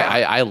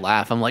 I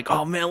laugh. I'm like,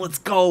 oh man, let's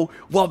go.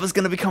 Waba's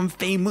gonna become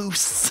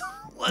famous.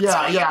 Let's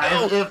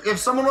go. If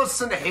someone wants to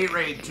send a hate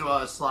raid to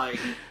us, like.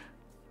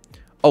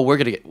 Oh, we're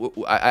gonna get.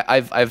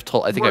 I've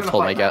told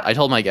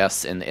my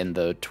guests in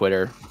the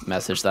Twitter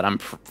message that I'm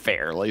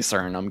fairly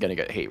certain I'm gonna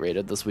get hate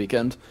raided this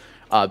weekend.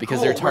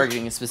 Because they're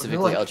targeting a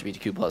specifically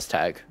LGBTQ plus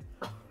tag.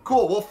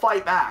 Cool, we'll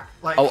fight back.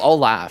 Like, I'll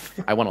laugh.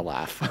 I want to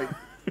laugh.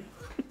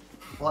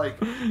 like,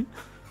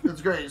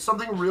 it's great.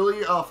 Something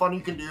really fun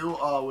you can do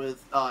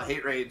with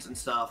hate raids and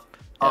stuff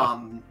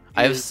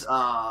is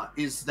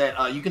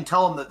that you can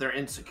tell them that they're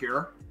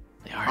insecure.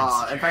 They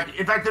are insecure.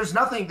 In fact, there's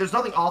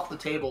nothing off the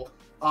table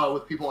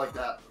with people like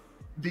that,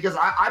 because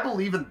I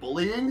believe in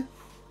bullying,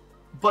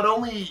 but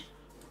only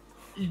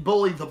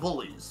bully the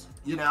bullies.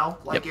 You know,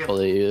 like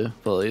bullies.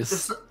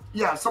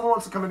 If someone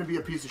wants to come in and be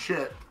a piece of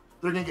shit,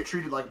 they're gonna get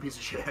treated like a piece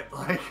of shit.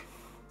 Like,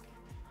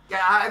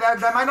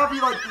 that might not be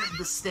like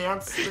the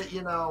stance that,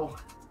 you know,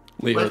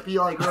 might be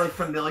like really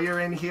familiar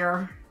in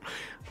here.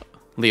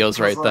 Leo's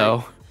right, like,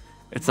 though.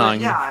 It's on.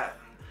 Yeah,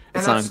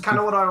 and that's kind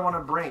of what I want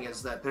to bring,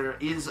 is that there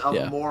is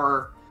a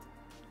more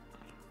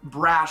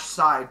brash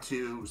side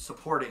to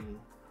supporting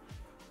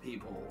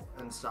people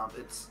and stuff.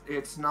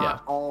 It's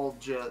not all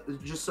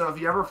just so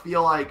if you ever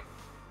feel like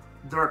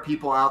there are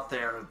people out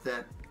there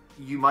that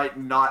you might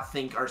not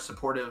think are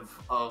supportive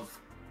of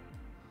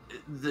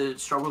the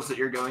struggles that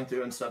you're going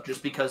through and stuff,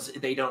 just because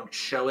they don't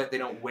show it, they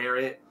don't wear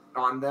it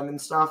on them and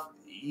stuff.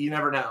 You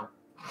never know.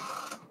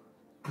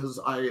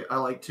 Because I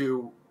like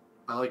to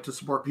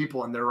support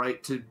people and their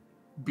right to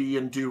be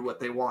and do what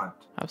they want.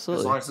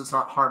 Absolutely. As long as it's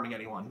not harming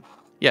anyone.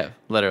 Yeah,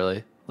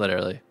 literally.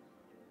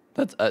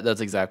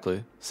 That's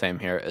exactly same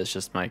here. It's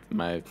just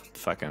my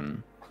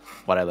fucking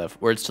what I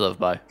live. Words to live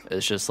by.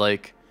 It's just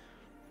like,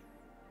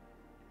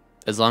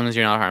 as long as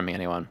you're not harming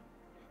anyone,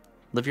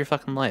 live your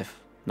fucking life.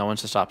 No one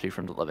should stop you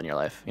from living your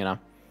life, you know?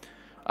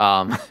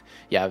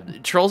 Yeah,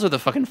 trolls are the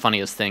fucking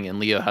funniest thing, and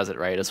Leo has it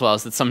right, as well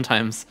as that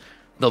sometimes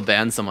they'll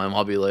ban someone, and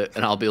I'll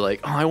be like,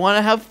 oh, I want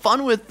to have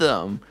fun with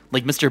them.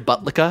 Like Mr.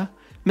 Buttlicka.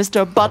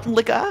 Mr.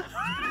 Buttlicka.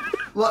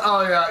 Well,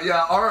 oh,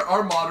 yeah.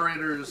 Our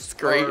moderators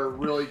are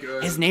really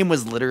good. His name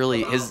was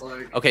literally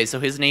okay, so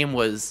his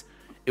name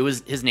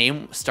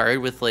started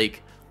with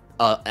like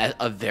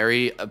a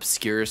very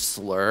obscure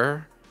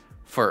slur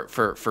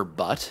for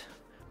butt,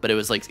 but it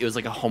was like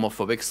a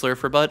homophobic slur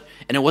for butt,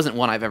 and it wasn't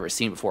one I've ever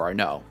seen before. I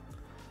know,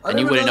 and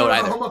you wouldn't know it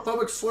either. A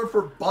homophobic slur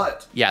for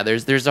butt. Yeah,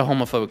 there's a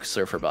homophobic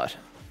slur for butt.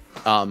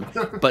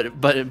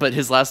 But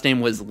his last name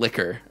was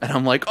Liquor, and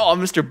I'm like, oh,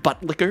 Mr.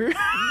 Butt Liquor.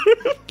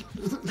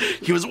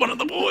 He was one of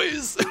the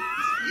boys.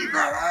 Eat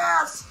that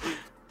ass.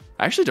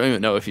 I actually don't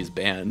even know if he's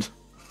banned.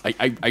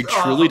 I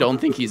truly don't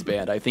think he's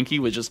banned. I think he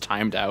was just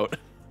timed out,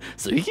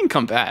 so he can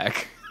come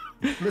back.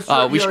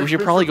 We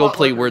should probably go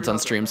play words on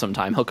stream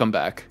sometime. He'll come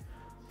back.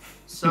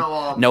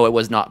 So no, it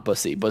was not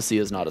Bussy. Bussy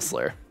is not a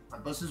slur.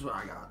 Bussy's what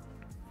I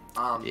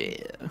got.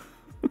 Yeah.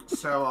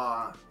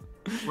 So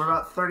we're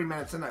about 30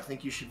 minutes in. I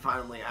think you should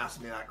finally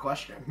ask me that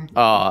question.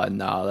 Oh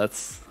no,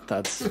 that's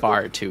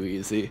far too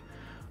easy.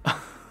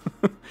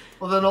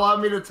 Well, then allow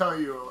me to tell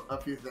you a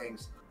few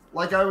things.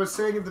 Like I was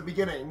saying at the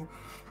beginning,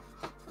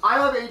 I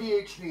have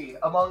ADHD,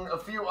 among a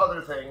few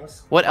other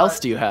things. What else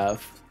do you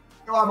have?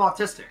 Well, I'm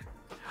autistic.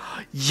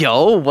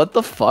 Yo, what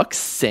the fuck?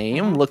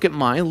 Same. Look at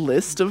my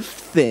list of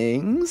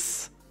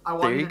things. I There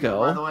you wanted to know, go.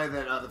 by the way,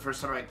 that the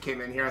first time I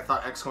came in here, I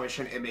thought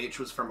exclamation MH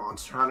was for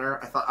Monster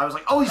Hunter. I was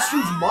like, oh, he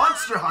streams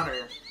Monster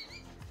Hunter.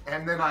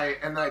 And then I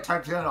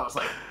typed it in, and I was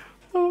like,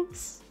 I'm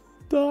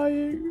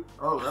dying.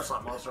 oh, that's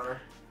not Monster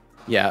Hunter.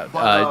 Yeah,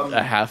 But,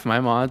 half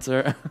my mods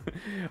are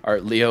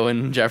Leo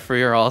and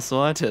Jeffrey are also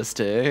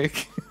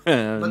autistic.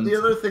 And But the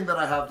other thing that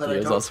I have that I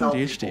Leo's don't also tell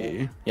ADHD.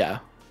 people, Yeah.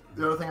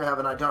 the other thing I have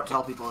and I don't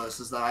tell people this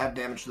is that I have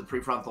damage to the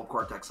prefrontal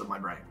cortex of my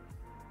brain.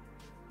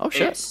 Oh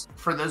shit. It's,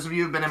 for those of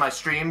you who've been in my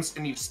streams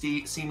and you've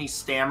seen me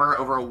stammer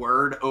over a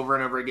word over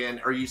and over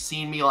again, or you've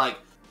seen me like,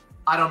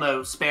 I don't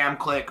know, spam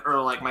click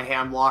or like my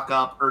hand lock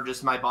up or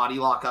just my body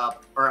lock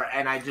up,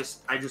 and I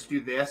just do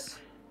this,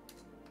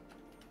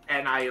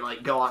 and I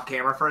like go off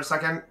camera for a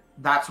second.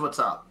 That's what's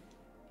up.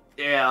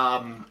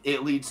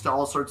 It leads to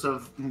all sorts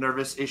of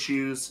nervous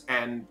issues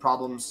and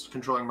problems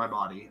controlling my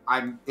body.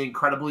 I'm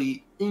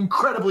incredibly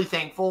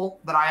thankful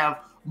that I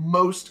have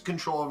most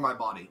control of my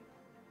body.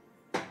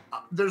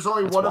 There's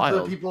only That's one wild.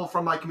 of the people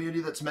from my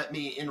community that's met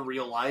me in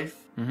real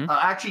life. Mhm.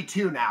 Actually,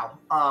 two now.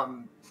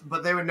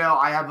 But they would know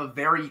I have a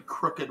very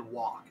crooked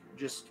walk,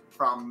 just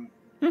from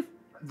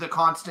the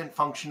constant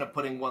function of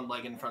putting one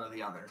leg in front of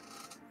the other.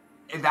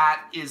 And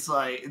that is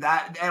like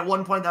that. At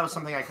one point, that was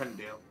something I couldn't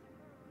do.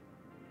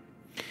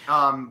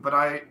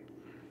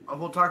 But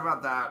we'll talk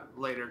about that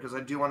later because I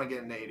do want to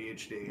get into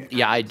ADHD.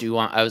 Yeah, I do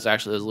want. That was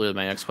literally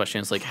my next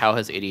question. Is like, how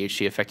has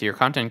ADHD affected your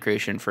content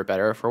creation for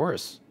better or for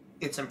worse?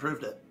 It's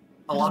improved it.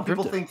 A lot of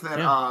people think that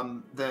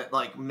that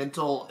like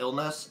mental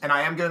illness, and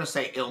I am going to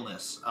say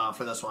illness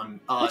for this one,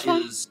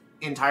 is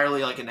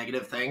entirely like a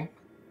negative thing.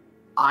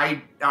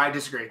 I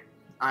disagree.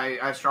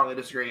 I strongly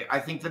disagree. I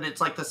think that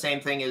it's like the same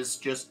thing as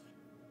just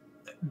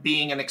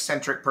being an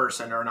eccentric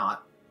person or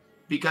not.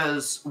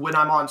 Because when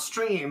I'm on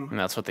stream, And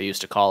that's what they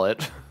used to call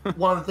it.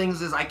 one of the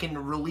things is I can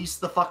release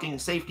the fucking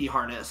safety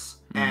harness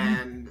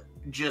and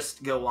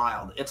just go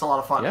wild. It's a lot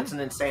of fun. Yeah. It's an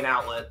insane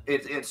outlet.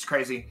 It's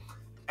crazy.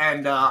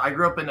 And I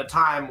grew up in a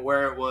time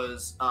where it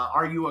was,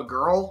 are you a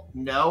girl?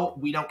 No,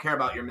 we don't care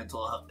about your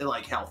mental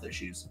health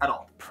issues at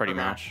all. Pretty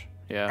Okay? much.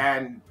 Yeah.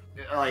 And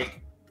like,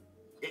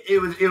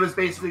 it was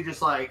basically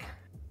just like,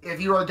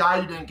 if you were a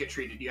guy, you didn't get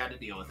treated. You had to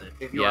deal with it.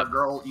 If you were a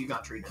girl, you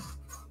got treated.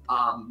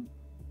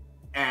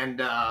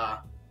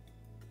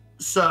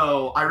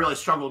 So I really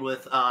struggled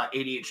with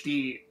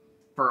ADHD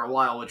for a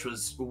while, which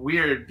was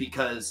weird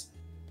because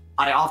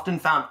I often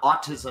found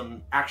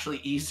autism actually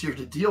easier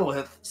to deal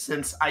with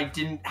since I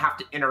didn't have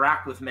to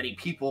interact with many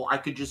people. I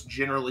could just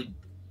generally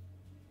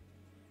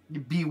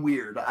be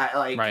weird.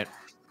 I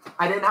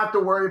didn't have to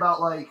worry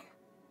about like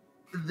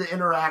the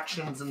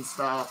interactions and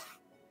stuff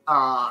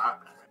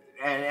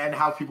and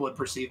how people would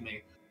perceive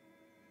me.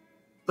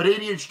 But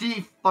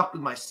ADHD fucked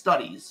with my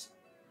studies.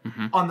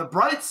 On the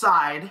bright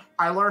side,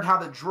 I learned how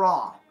to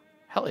draw.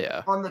 Hell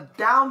yeah. On the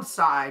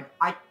downside,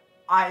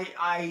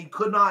 I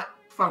could not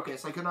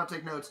focus. I could not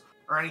take notes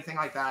or anything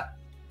like that.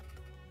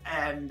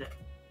 And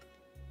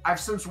I've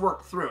since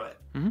worked through it.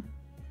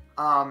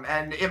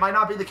 And it might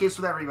not be the case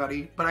with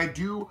everybody, but I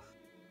do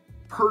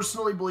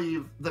personally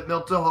believe that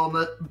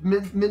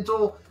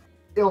mental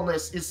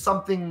illness is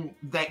something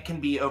that can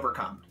be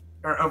overcome.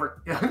 Or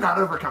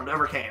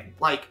overcame.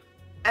 Like,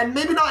 and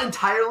maybe not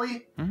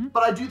entirely,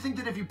 but I do think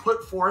that if you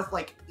put forth,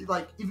 like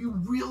if you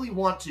really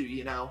want to,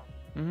 you know.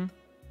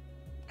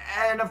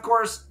 And of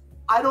course,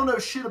 I don't know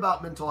shit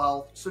about mental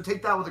health, so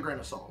take that with a grain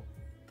of salt,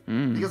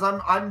 because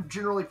I'm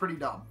generally pretty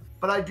dumb.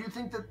 But I do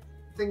think that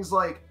things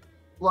like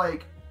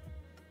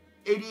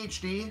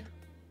ADHD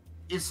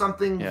is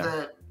something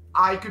that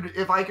I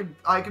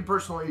could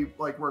personally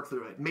like work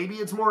through it. Maybe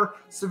it's more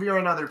severe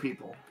in other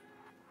people,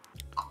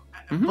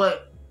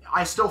 but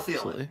I still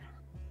feel it.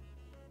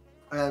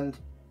 And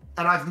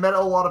I've met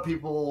a lot of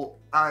people.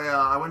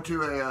 I went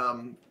to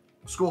a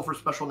school for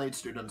special needs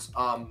students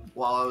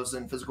while I was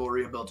in physical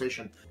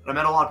rehabilitation. And I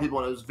met a lot of people,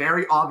 and it was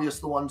very obvious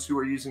the ones who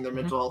were using their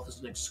mental health as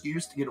an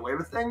excuse to get away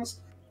with things,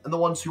 and the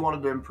ones who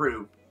wanted to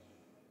improve.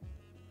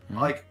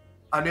 Like,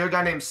 I knew a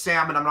guy named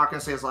Sam, and I'm not going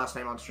to say his last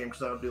name on stream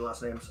because I don't do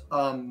last names.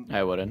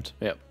 I wouldn't.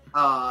 Yep.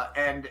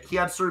 And he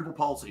had cerebral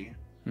palsy,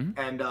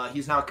 and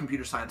he's now a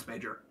computer science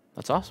major.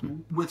 That's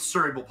awesome. With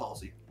cerebral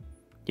palsy.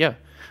 Yeah.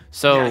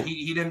 So yeah,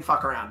 he didn't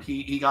fuck around.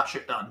 He got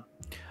shit done.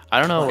 I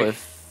don't know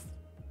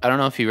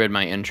if you read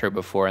my intro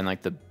before in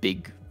like the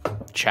big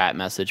chat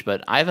message,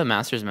 but I have a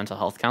master's in mental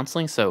health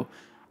counseling, so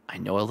I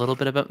know a little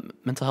bit about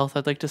mental health.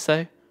 I'd like to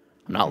say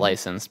I'm not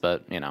licensed,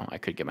 but you know I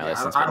could get my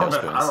license. I don't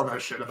know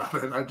shit about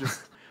it. I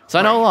just so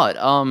I know a lot.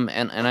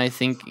 And I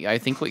think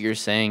what you're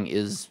saying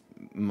is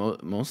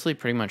mostly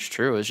pretty much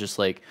true. It's just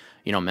like,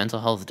 you know, mental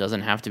health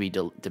doesn't have to be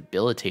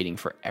debilitating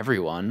for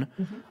everyone.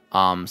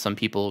 Some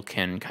people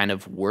can kind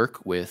of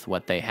work with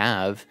what they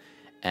have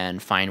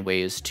and find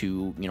ways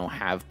to, you know,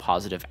 have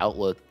positive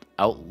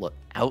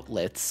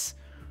outlets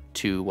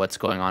to what's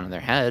going on in their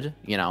head,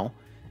 you know,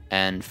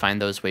 and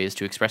find those ways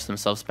to express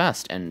themselves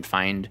best and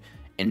find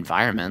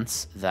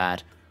environments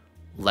that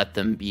let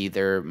them be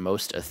their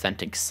most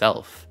authentic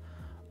self.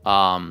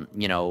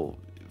 You know,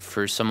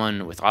 for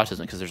someone with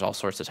autism, because there's all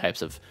sorts of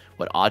types of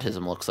what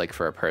autism looks like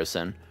for a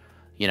person,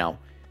 you know,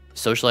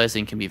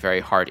 socializing can be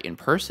very hard in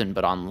person,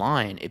 but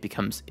online it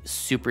becomes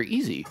super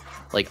easy.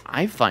 Like,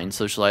 I find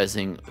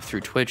socializing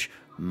through Twitch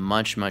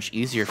much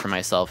easier for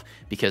myself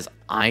because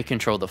I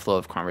control the flow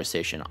of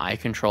conversation. I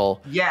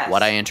control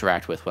what I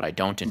interact with, what I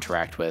don't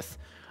interact with.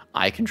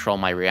 I control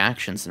my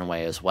reactions in a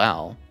way as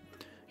well,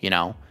 you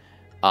know.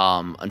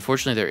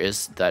 Unfortunately, there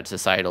is that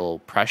societal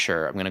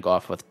pressure. I'm going to go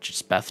off what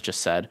Beth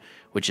just said,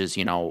 which is,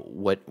 you know,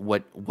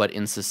 what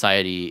in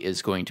society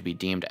is going to be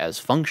deemed as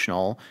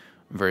functional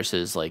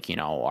versus, like, you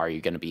know, are you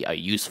going to be a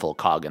useful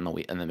cog in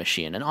the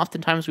machine? And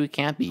oftentimes we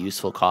can't be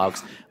useful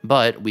cogs,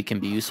 but we can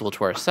be useful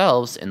to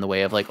ourselves in the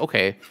way of, like,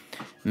 okay,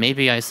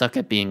 maybe I suck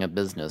at being a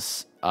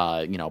business,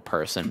 you know,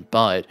 person,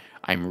 but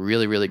I'm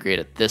really great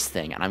at this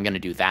thing, and I'm going to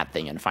do that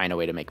thing and find a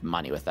way to make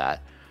money with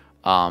that.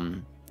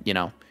 You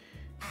know.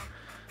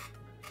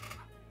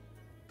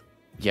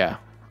 Yeah.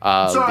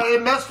 Sorry,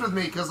 it messed with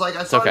me because, like,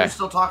 I saw you were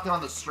still talking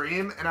on the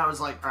stream, and I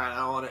was like, all right, I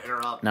don't want to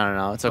interrupt.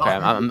 No, it's okay.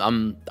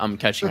 I'm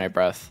catching my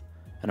breath,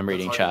 and I'm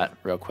reading chat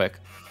real quick.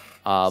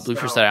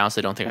 Bluefish said, I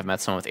honestly don't think I've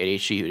met someone with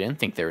ADHD who didn't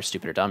think they were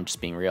stupid or dumb, just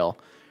being real.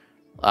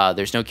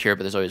 There's no cure,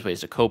 but there's always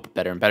ways to cope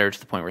better and better, to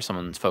the point where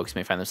someone's folks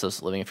may find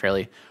themselves living a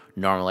fairly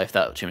normal life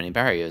without too many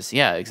barriers.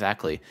 Yeah,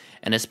 exactly.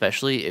 And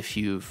especially if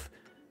you've,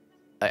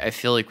 I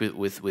feel like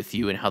with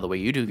you and how the way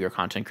you do your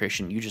content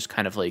creation, you just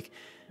kind of, like,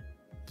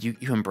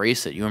 you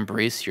embrace it. You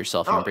embrace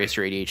yourself. You embrace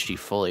your ADHD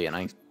fully, and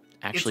I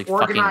actually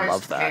fucking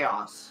love that.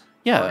 Chaos.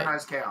 Yeah,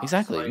 organized chaos.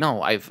 Exactly. Like,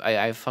 no,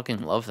 I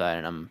fucking love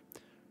that, and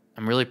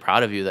I'm really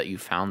proud of you that you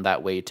found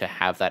that way to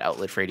have that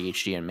outlet for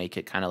ADHD and make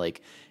it kind of,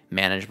 like,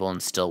 manageable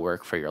and still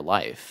work for your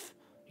life,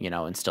 you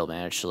know, and still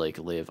manage to, like,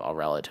 live a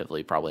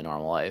relatively probably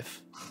normal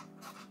life.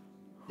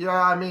 Yeah,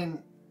 I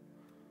mean,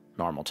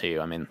 normal to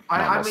you. I mean,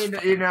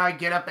 you know, I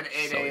get up at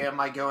 8 a.m.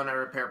 I go and I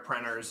repair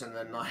printers, and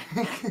then, like,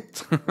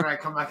 and I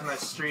come back and I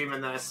stream,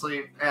 and then I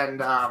sleep, and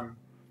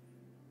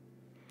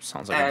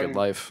sounds like a good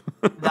life.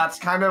 That's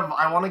kind of,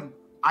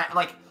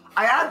 I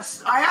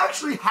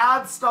actually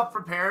had stuff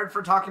prepared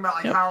for talking about,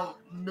 like, how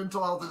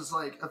mental health has,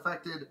 like,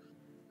 affected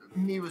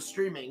me with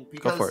streaming,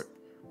 because go for it.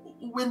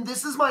 When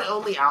this is my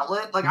only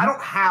outlet, like, I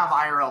don't have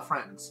IRL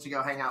friends to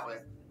go hang out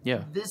with.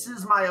 Yeah. This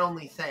is my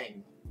only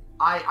thing.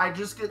 I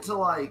just get to,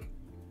 like,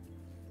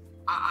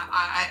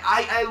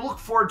 I look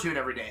forward to it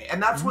every day,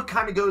 and that's what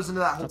kind of goes into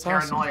that whole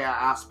paranoia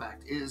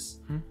aspect, is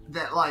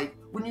that, like,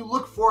 when you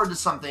look forward to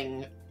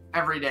something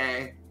every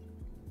day,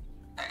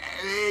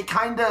 it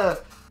kind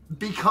of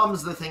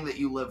becomes the thing that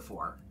you live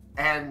for.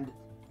 And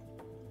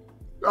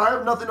I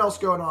have nothing else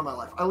going on in my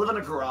life. I live in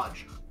a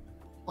garage,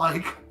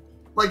 like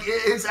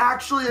it's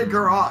actually a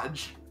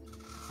garage,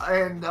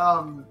 and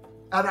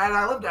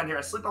I live down here.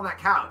 I sleep on that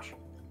couch,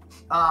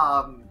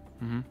 and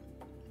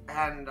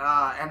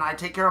I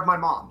take care of my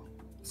mom.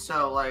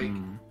 So, like,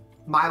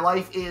 my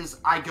life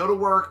is, I go to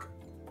work,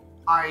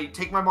 I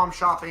take my mom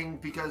shopping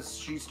because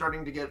she's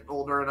starting to get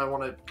older and I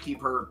want to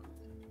keep her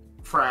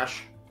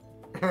fresh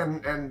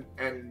and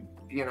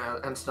you know,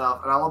 and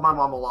stuff. And I love my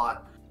mom a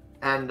lot.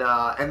 And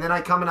then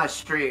I come and I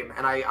stream,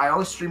 and I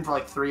only stream for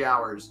like 3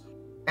 hours.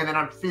 And then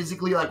I'm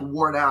physically, like,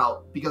 worn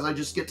out because I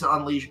just get to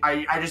unleash,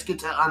 I just get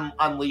to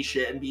unleash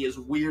it and be as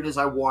weird as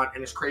I want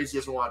and as crazy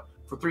as I want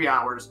for 3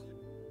 hours.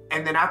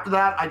 And then after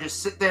that, I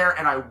just sit there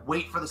and I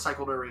wait for the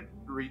cycle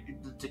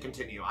to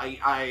continue.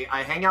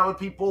 I hang out with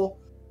people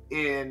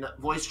in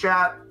voice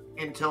chat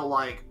until,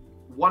 like,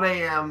 1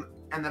 a.m.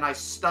 and then I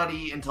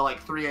study until,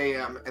 like, 3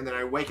 a.m. and then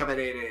I wake up at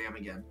 8 a.m.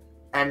 again.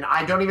 And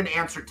I don't even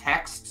answer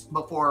texts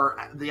before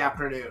the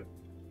afternoon.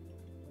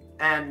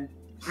 And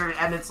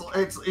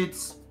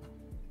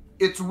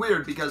it's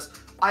weird because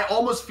I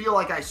almost feel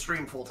like I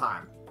stream full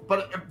time,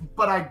 but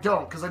I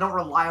don't, because I don't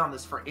rely on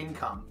this for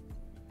income.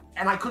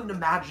 And I couldn't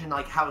imagine,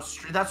 like,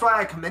 that's why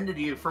I commended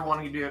you for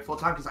wanting to do it full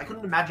time, because I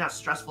couldn't imagine how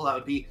stressful that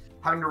would be,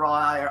 having to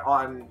rely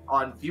on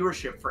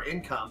viewership for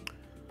income,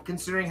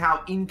 considering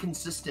how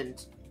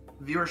inconsistent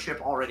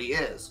viewership already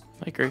is.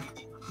 I agree.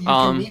 You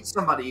can meet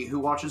somebody who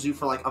watches you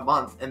for, like, a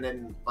month, and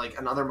then, like,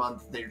 another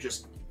month they're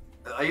just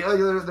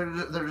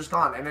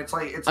gone, and it's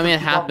like, I mean, it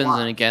happens,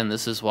 and again,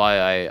 this is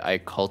why I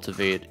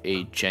cultivate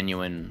a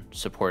genuine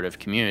supportive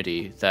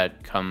community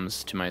that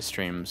comes to my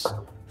streams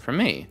for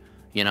me.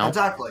 You know?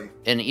 Exactly.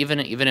 And even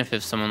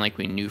if someone, like,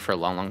 we knew for a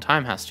long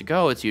time has to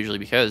go, it's usually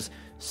because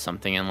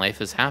something in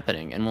life is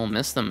happening, and we'll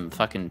miss them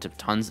fucking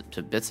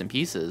to bits and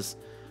pieces,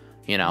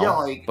 you know? Yeah,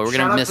 like, but we're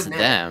gonna miss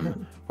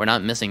them. We're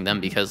not missing them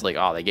because, like,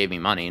 oh, they gave me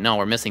money. No,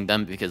 we're missing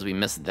them because we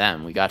missed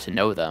them. We got to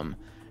know them,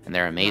 and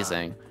they're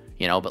amazing,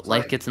 you know? But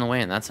life gets in the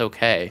way, and that's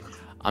okay.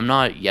 I'm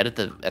not yet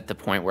at the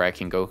point where I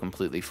can go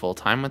completely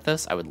full-time with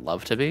this. I would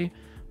love to be,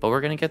 but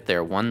we're gonna get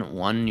there.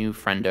 One new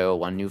friendo,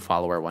 one new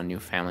follower, one new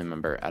family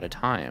member at a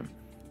time.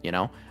 You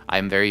know,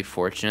 I'm very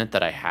fortunate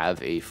that I have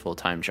a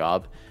full-time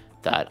job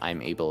that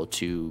I'm able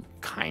to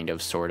kind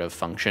of sort of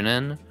function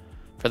in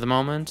for the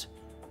moment.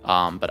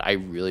 But I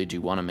really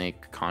do want to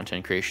make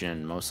content creation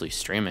and mostly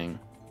streaming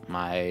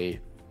my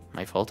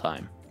full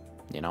time.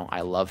 You know,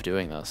 I love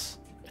doing this.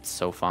 It's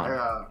so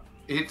fun.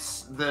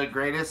 It's the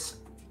greatest.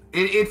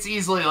 It's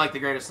easily like the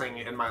greatest thing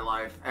in my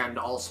life, and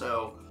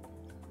also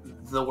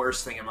the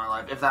worst thing in my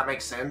life, if that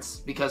makes sense.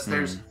 Because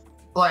there's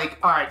like,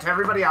 all right, to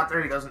everybody out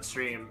there who doesn't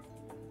stream,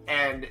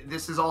 and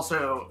this is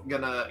also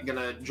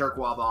gonna jerk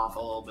Wab off a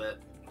little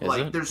bit.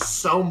 There's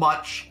so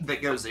much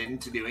that goes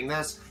into doing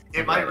this.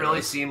 It might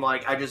really seem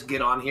like I just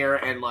get on here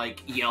and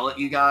like yell at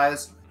you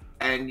guys,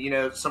 and you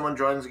know, someone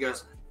joins and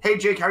goes, "Hey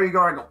Jake, how are you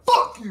going?" I go,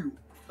 "Fuck you."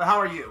 But how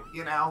are you?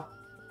 You know,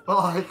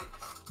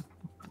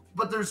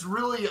 but there's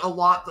really a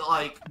lot that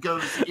like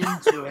goes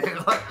into it.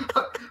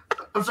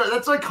 I'm sorry,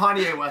 that's like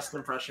Kanye West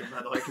impression,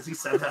 by the way, because he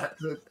said that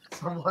to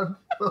someone.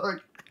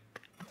 But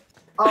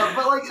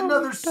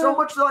no, there's so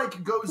much that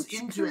like goes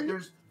into it.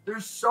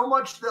 There's so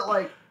much that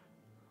like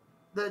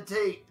that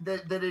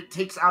it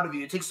takes out of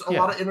you. It takes a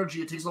lot of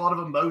energy. It takes a lot of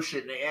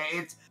emotion.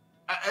 It's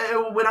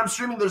when I'm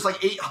streaming, there's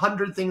like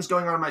 800 things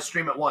going on in my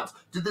stream at once.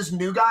 Did this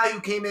new guy who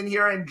came in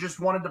here and just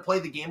wanted to play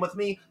the game with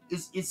me,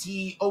 is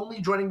he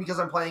only joining because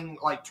I'm playing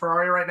like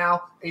Terraria right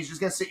now, and he's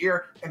just gonna sit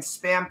here and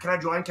spam, can I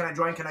join, can I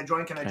join, can I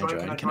join, can I join,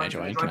 can I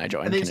join, can I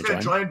join, and then he's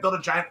gonna join and build a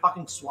giant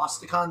fucking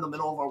swastika in the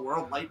middle of our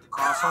world, light the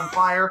cross on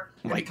fire,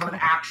 and become an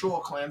actual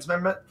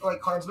Klansman.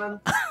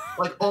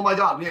 Like, oh my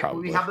god,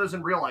 we have those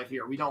in real life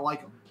here. We don't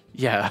like them.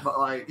 Yeah. But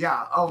like,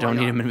 yeah. Oh my god. Don't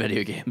need them in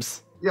video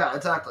games. Yeah,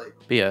 exactly.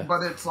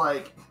 But it's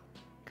like,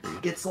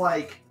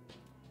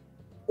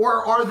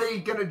 or are they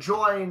gonna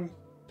join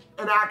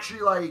and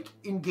actually like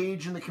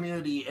engage in the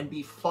community and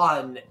be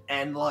fun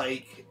and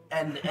like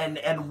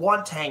and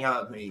want to hang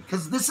out with me?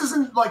 Because this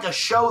isn't like a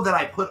show that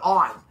I put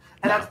on,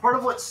 and that's part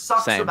of what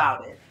sucks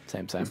about it.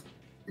 Same.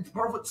 It's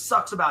part of what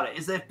sucks about it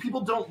is that if people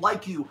don't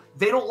like you,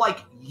 they don't like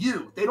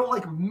you. They don't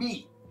like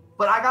me.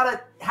 But I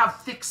gotta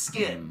have thick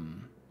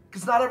skin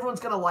because not everyone's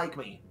gonna like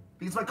me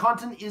because my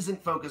content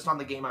isn't focused on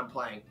the game I'm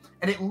playing,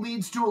 and it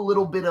leads to a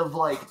little bit of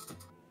like.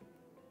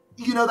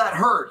 You know, that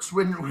hurts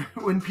when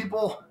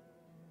people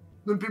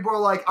are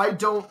like, I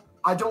don't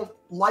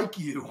like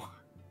you.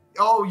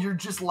 Oh, you're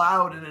just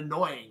loud and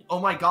annoying. Oh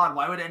my god,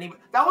 why would anyone?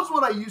 That was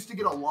what I used to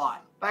get a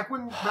lot back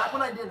when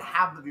I didn't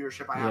have the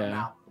viewership I have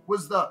now.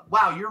 Was the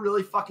wow, you're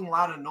really fucking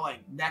loud and annoying.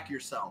 Neck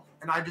yourself.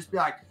 And I'd just be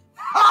like,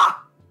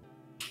 ha,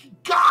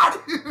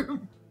 got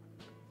him.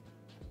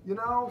 You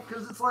know,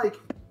 because it's like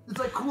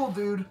cool,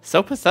 dude.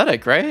 So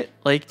pathetic, right?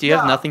 Like, do you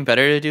have nothing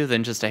better to do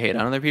than just to hate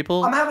on other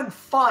people? I'm having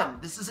fun.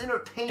 This is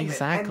entertainment.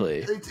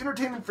 Exactly. And it's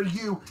entertainment for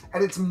you,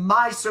 and it's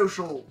my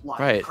social life.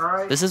 Right. All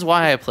right. This is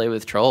why I play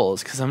with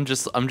trolls, because I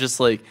just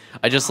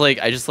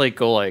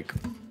go like.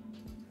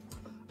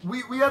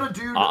 We had a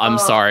dude. I'm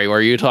sorry. Were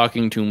you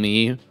talking to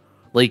me?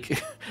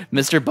 Like,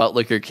 Mr.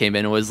 Buttlicker came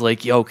in and was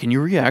like, "Yo, can you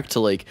react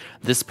to like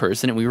this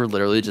person?" And we were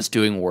literally just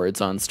doing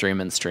words on stream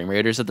and Stream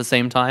Raiders at the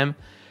same time,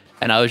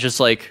 and I was just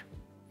like.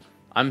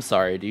 I'm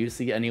sorry, do you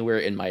see anywhere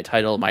in my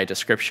title, my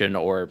description,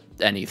 or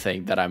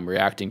anything that I'm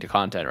reacting to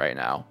content right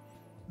now?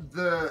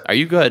 Are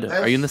you good?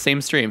 Are you in the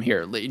same stream?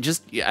 Here, I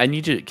just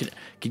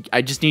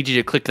need you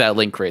to click that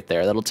link right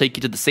there. That'll take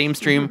you to the same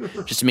stream,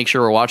 just to make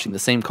sure we're watching the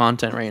same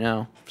content right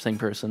now. Same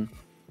person.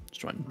 Just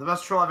join. The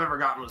best troll I've ever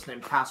gotten was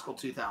named Pascal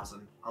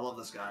 2000. I love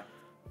this guy.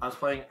 I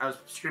was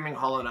streaming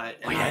Hollow Knight.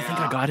 And I think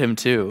I got him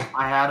too.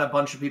 I had a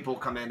bunch of people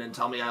come in and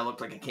tell me I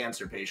looked like a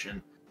cancer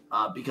patient.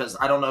 Because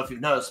I don't know if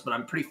you've noticed, but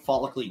I'm pretty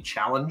follically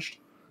challenged,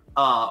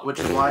 which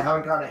is why I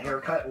haven't gotten a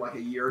haircut in like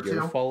a year or two.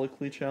 You're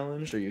follically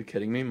challenged? Are you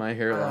kidding me? My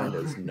hairline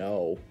is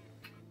no.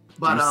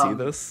 But, do you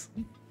see this?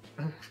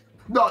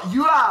 No,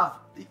 you have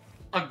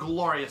a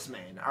glorious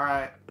mane, all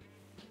right?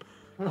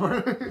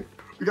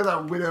 You got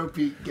that widow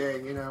peak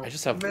gang, you know. I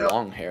just have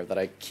long hair that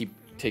I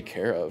take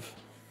care of.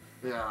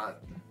 Yeah,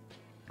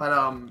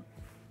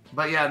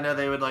 But yeah, no,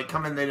 they would like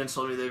come in, they'd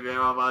insult me, they'd be like,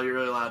 "Oh, wow, you're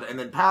really loud." And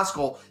then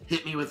Pascal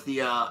hit me with the,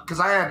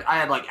 because I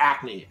had like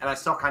acne, and I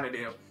still kind of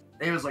do.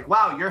 And he was like,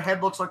 "Wow, your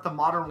head looks like the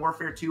Modern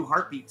Warfare 2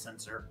 heartbeat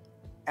sensor."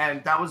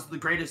 And that was the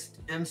greatest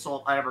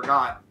insult I ever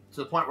got, to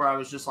the point where I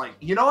was just like,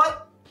 you know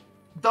what?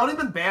 Don't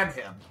even ban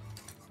him.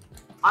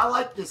 I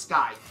like this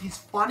guy. He's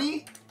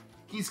funny,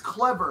 he's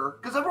clever,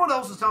 because everyone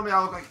else is telling me I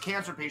look like a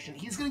cancer patient.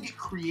 He's going to get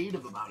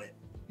creative about it.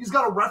 He's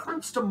got a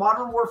reference to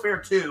Modern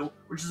Warfare 2,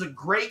 which is a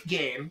great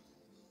game.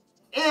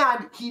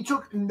 And he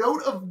took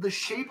note of the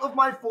shape of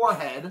my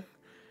forehead,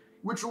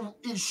 which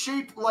is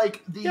shaped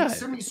like the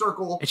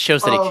semicircle. It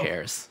shows that he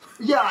cares.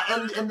 Yeah,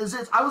 and the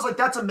zits. I was like,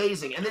 that's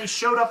amazing. And then he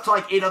showed up to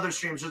like 8 other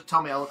streams just to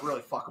tell me I look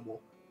really fuckable.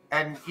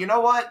 And you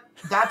know what?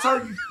 That's how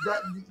you...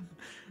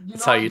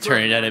 That's how you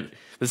turn it in.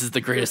 This is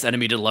the greatest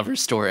enemy to lover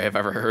story I've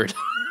ever heard.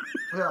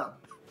 Yeah.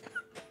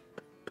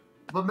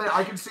 But man,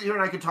 I could sit here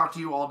and I could talk to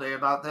you all day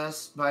about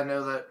this, but I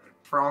know that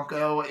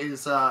Franco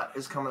is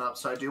coming up,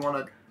 so I do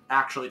want to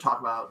actually talk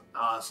about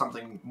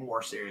something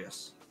more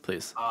serious.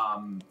 Please.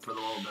 For the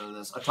little bit of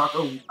this,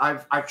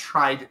 I've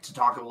tried to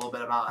talk a little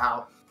bit about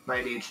how my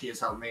ADHD has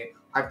helped me.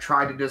 I've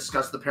tried to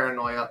discuss the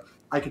paranoia,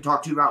 I could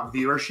talk to you about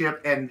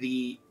viewership and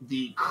the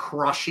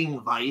crushing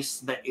vice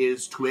that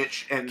is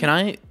Twitch. And can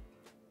I?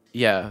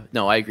 Yeah,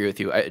 no, I agree with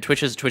you.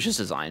 Twitch is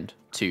designed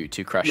to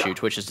crush you.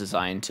 Twitch is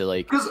designed to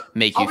like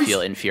make you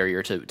feel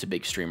inferior to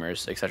big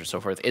streamers, etc. So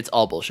forth. It's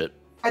all bullshit.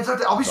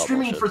 Exactly. I'll be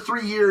streaming for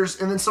 3 years,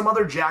 and then some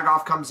other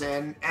jagoff comes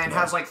in and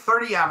has like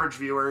 30 average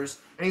viewers,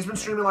 and he's been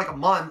streaming like a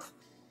month,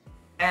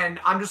 and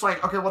I'm just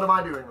like, okay, what am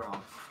I doing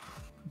wrong?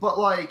 But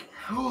like,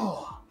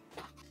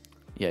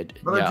 yeah.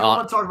 But I do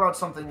want to talk about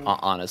something.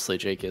 Honestly,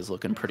 Jake is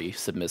looking pretty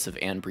submissive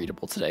and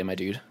breedable today, my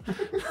dude.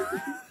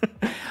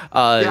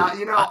 Yeah,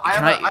 you know, I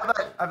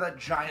have that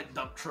giant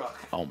dump truck.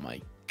 Oh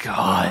my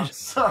god.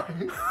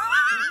 Sorry.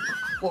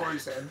 What were you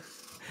saying?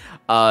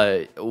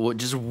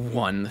 Just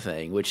one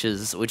thing, which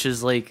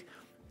is like,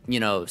 you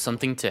know,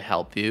 something to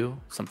help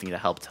you, something to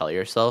help tell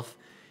yourself,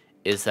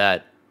 is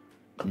that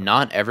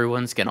not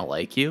everyone's gonna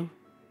like you,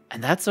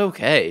 and that's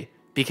okay,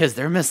 because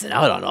they're missing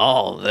out on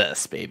all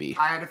this, baby.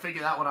 I had to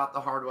figure that one out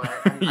the hard way.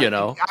 You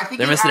know,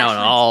 they're missing out on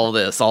all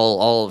this,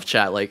 all of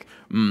chat. Like,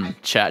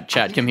 chat,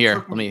 come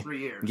here. Let me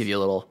give you a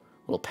little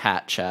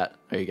pat, chat.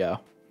 There you go.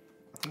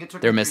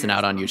 They're missing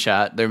out on you,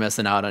 chat. They're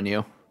missing out on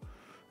you.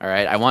 All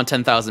right, I want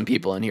 10,000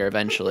 people in here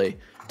eventually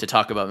to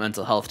talk about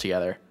mental health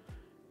together.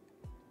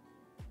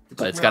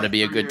 But it's got to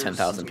be a good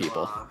 10,000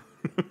 people.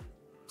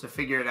 To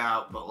figure it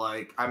out, but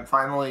like, I'm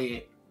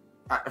finally,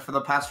 for the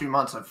past few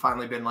months, I've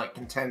finally been like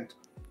content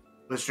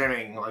with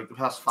streaming. Like the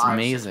past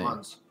 5-6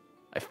 months.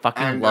 I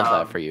fucking love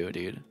that for you,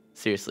 dude.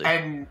 Seriously.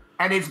 And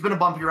it's been a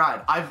bumpy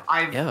ride. It's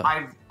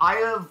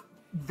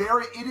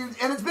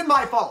been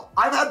my fault.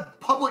 I've had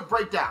public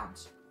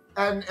breakdowns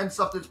and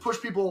stuff that's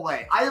pushed people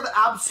away. I have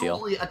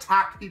absolutely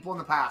attacked people in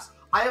the past.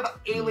 I have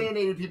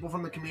alienated people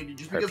from the community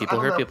just because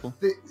hurt people.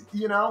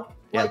 You know,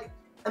 like,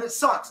 and it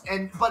sucks.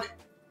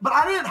 But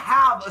I didn't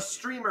have a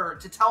streamer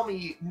to tell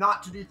me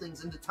not to do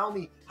things and to tell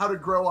me how to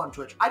grow on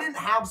Twitch. I didn't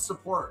have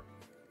support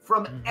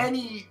from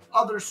any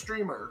other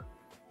streamer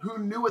who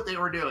knew what they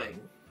were doing.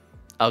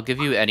 I'll give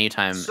you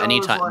anytime. So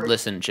Like,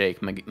 listen,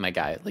 Jake, my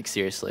guy. Like,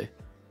 seriously,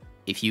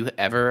 if you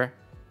ever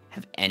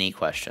have any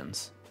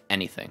questions,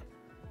 anything,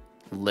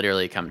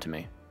 literally come to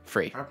me.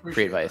 Free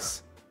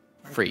advice.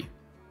 Free.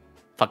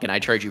 Fucking, I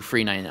charge you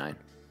free 99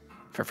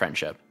 for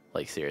friendship.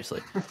 Like,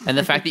 seriously. And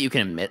the fact that you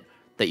can admit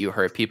that you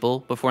hurt people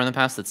before in the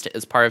past,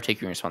 it's part of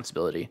taking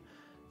responsibility.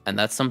 And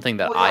that's something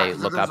that I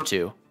look up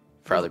to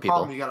for other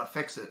people. You gotta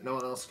fix it. No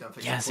one else is gonna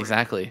fix it. Yes,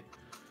 exactly.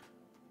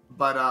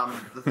 But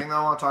the thing that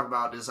I want to talk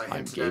about is I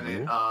hinted at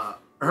it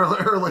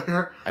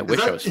earlier. I wish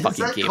I was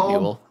fucking Gabe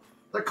Newell.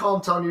 That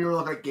calm telling you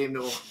look like Gabe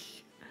Newell.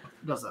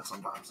 Does that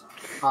sometimes.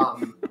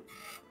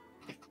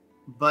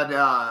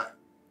 But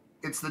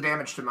it's the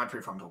damage to my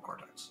prefrontal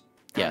cortex.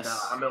 Yes. And,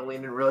 I'm going to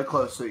lean in really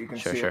close so you can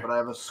see it, but I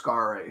have a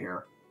scar right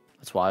here.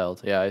 That's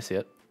wild. Yeah, I see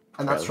it.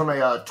 And that's from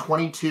a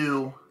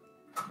 22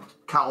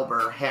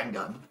 caliber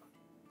handgun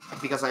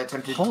because I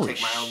attempted to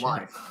take my own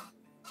life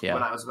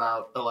when I was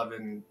about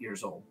 11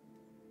 years old.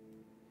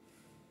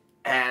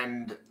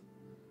 And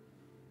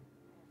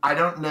I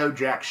don't know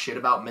jack shit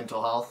about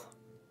mental health.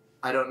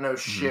 I don't know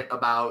shit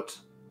about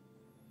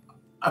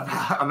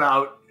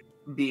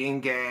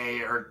being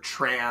gay or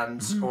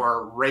trans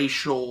or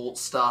racial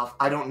stuff.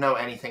 I don't know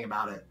anything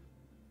about it.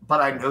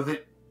 But I know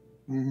that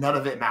none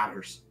of it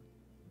matters.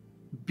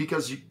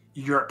 Because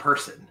you're a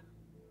person.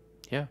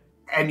 Yeah.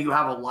 And you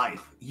have a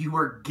life. You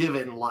were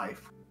given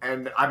life.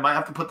 And I might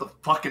have to put the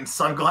fucking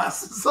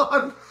sunglasses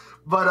on.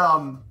 But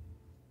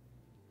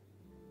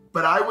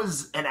I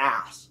was an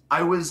ass.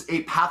 I was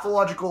a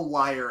pathological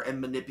liar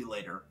and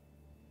manipulator.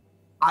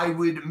 I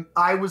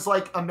was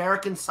like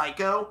American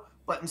Psycho,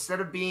 but instead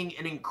of being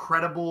an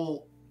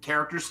incredible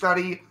character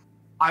study,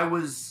 I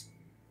was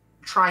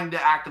trying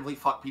to actively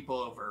fuck people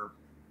over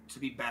to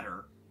be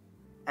better.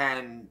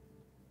 And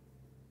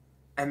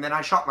then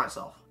I shot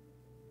myself.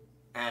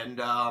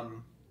 And I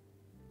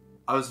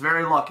was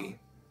very lucky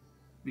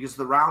because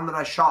the round that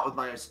I shot with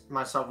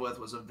myself with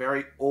was a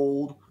very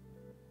old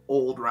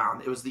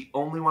round. It was the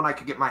only one I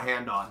could get my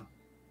hands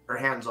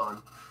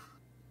on.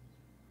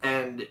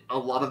 And a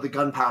lot of the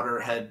gunpowder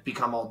had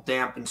become all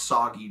damp and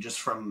soggy just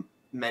from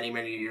many,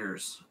 many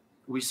years.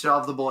 We still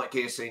have the bullet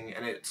casing,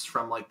 and it's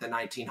from like the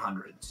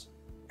 1900s.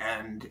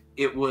 And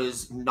it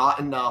was not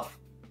enough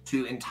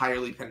to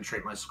entirely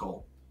penetrate my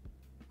skull.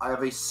 I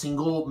have a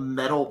single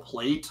metal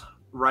plate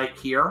right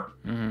here.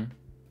 Mm-hmm.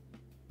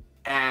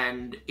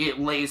 And it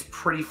lays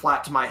pretty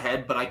flat to my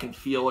head, but I can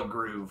feel a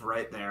groove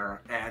right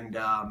there. And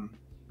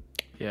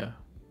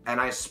and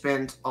I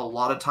spent a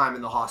lot of time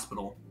in the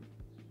hospital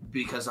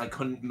because I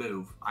couldn't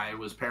move. I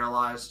was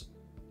paralyzed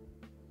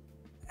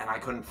and I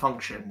couldn't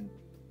function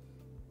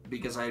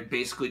because I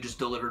basically just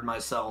delivered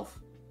myself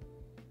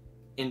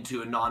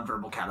into a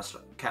nonverbal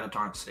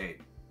catatonic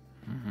state.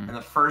 Mm-hmm. And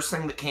the first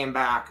thing that came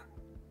back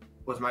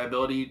was my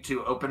ability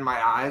to open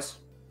my eyes,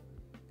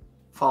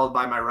 followed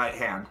by my right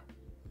hand.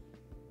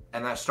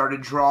 And I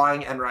started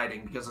drawing and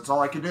writing because that's all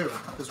I could do.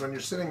 Because when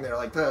you're sitting there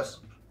like this,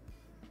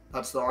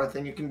 that's the only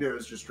thing you can do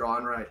is just draw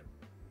and write.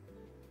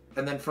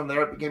 And then from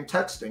there it became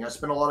texting. I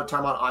spent a lot of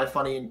time on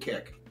iFunny and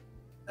Kick.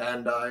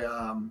 and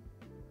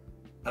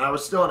I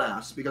was still an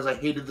ass because I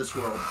hated this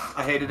world.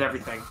 I hated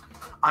everything.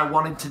 I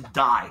wanted to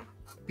die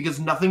because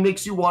nothing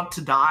makes you want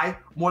to die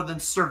more than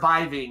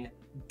surviving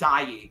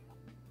dying.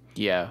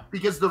 Yeah.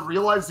 Because the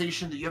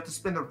realization that you have to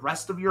spend the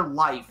rest of your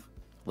life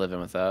living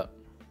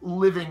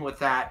with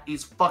that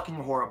is fucking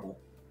horrible.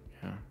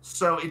 Yeah.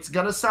 So it's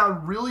gonna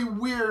sound really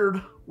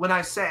weird when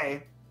I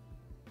say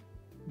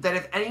that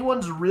if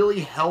anyone's really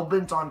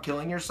hell-bent on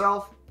killing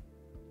yourself,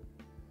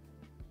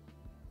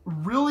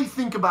 really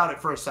think about it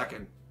for a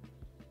second.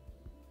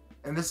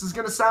 And this is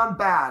gonna sound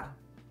bad,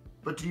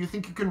 but do you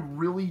think you can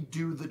really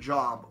do the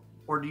job?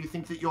 Or do you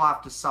think that you'll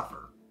have to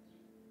suffer?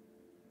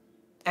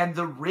 And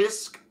the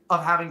risk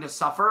of having to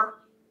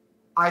suffer,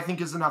 I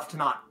think, is enough to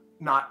not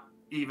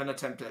even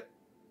attempt it.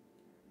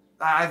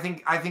 I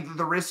think that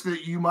the risk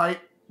that you might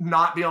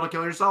not be able to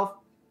kill yourself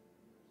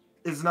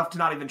is enough to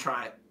not even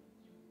try it.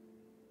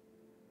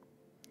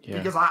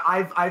 Yeah. Because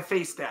I've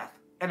faced death,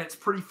 and it's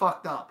pretty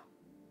fucked up.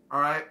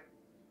 All right?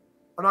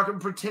 I'm not going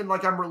to pretend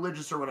like I'm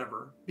religious or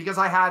whatever, because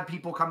I had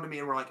people come to me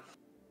and were like,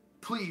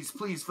 please,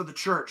 for the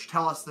church,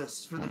 tell us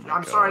this.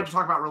 I'm sorry to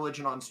talk about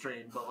religion on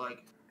stream, but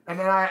like, and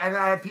then I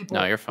had people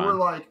No, you're fine. who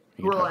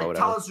were like,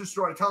 tell us your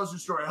story.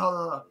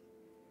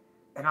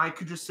 And I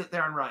could just sit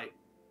there and write.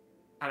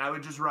 And I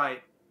would just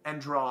write and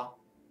draw.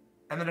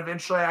 And then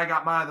eventually I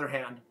got my other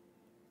hand.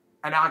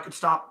 And now I could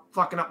stop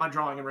fucking up my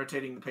drawing and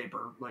rotating the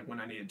paper like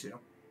when I needed to.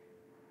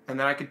 And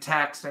then I could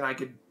text and I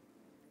could...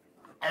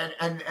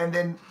 And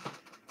then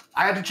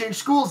I had to change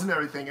schools and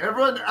everything. And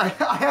everyone... I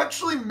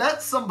actually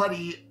met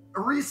somebody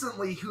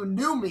recently who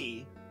knew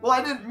me. Well,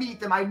 I didn't meet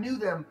them. I knew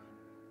them.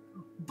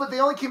 But they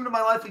only came into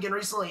my life again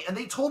recently, and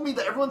they told me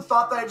that everyone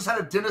thought that I just had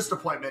a dentist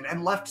appointment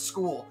and left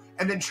school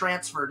and then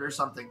transferred or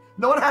something.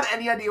 No one had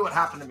any idea what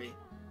happened to me.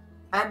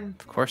 And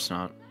of course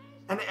not.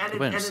 And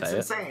it's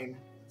insane.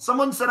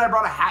 Someone said I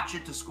brought a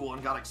hatchet to school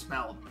and got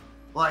expelled.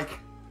 Like,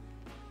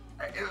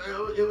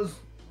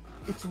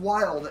 it's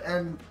wild.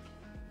 And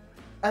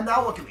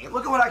now look at me.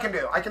 Look at what I can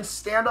do. I can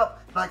stand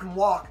up and I can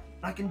walk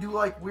and I can do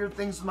like weird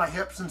things with my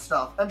hips and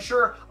stuff. And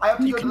sure, I have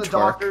to go to the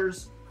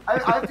doctors. I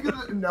have to go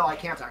to the... No, I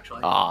can't actually.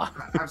 I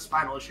have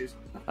spinal issues.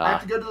 I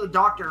have to go to the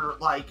doctor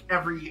like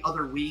every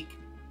other week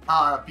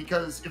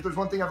because if there's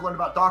one thing I've learned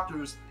about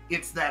doctors,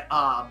 it's that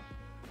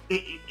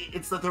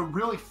it's that they're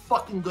really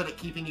fucking good at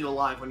keeping you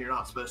alive when you're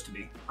not supposed to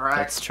be. All right.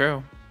 That's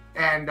true.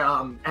 And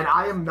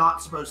I am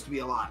not supposed to be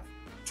alive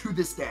to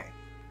this day,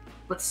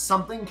 but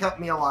something kept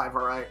me alive.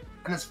 All right.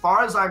 And as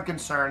far as I'm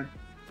concerned,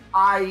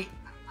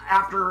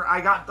 after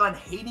I got done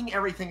hating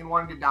everything and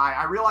wanting to die,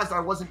 I realized I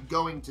wasn't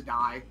going to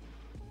die.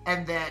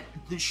 And that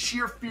the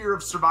sheer fear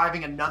of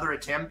surviving another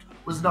attempt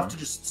was enough to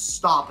just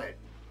stop it.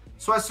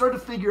 So I started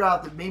to figure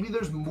out that maybe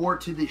there's more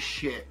to this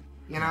shit,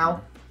 you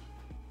know?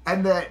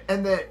 And that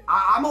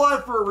I'm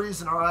alive for a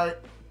reason, all right?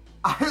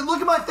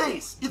 Look at my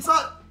face. It's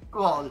not,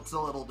 well, it's a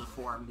little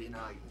deformed, you know?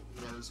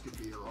 This could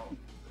be a little...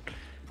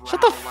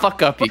 Shut the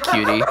fuck up, you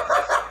cutie.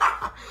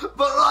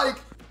 But, like,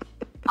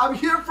 I'm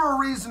here for a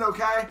reason,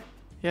 okay?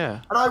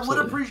 Yeah. And I would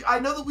appreciate, I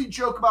know that we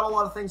joke about a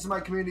lot of things in my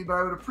community, but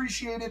I would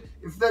appreciate it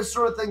if this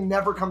sort of thing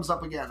never comes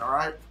up again, all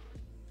right?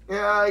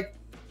 Yeah,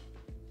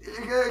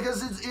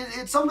 because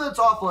it's something that's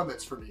off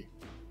limits for me.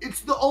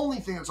 It's the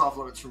only thing that's off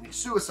limits for me,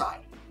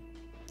 suicide.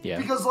 Yeah.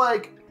 Because,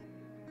 like,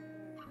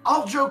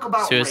 I'll joke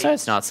about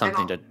suicide's not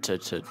something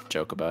to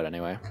joke about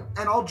anyway.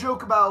 And I'll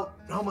joke about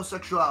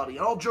homosexuality,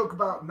 and I'll joke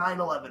about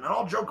 9/11, and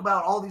I'll joke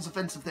about all these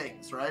offensive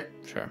things, right?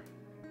 Sure.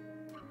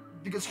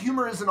 Because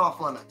humor isn't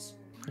off limits.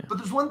 Yeah. But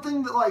there's one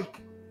thing that, like,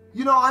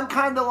 you know, I'm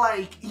kind of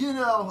like, you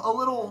know, a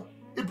little,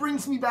 it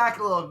brings me back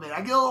a little bit.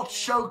 I get a little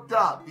choked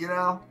up, you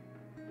know?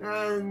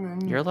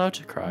 And you're allowed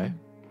to cry.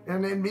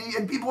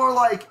 And people are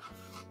like,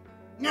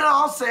 you know,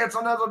 I'll say it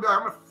sometimes, I'll be like,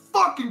 I'm gonna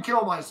fucking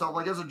kill myself,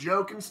 like, as a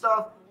joke and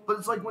stuff. But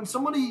it's like when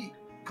somebody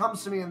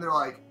comes to me and they're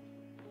like,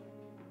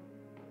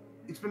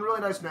 it's been really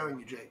nice knowing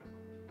you, Jake,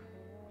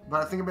 but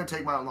I think I'm gonna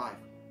take my own life.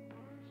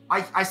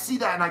 I see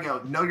that and I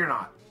go, no, you're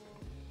not.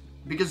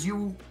 Because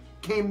you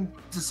came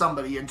to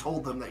somebody and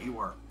told them that you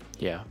were.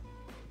 Yeah.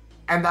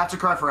 And that's a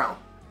cry for help.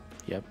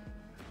 Yep.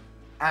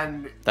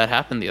 And that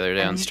happened the other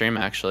day on stream,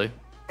 actually.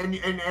 And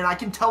I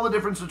can tell the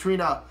difference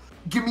between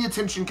give me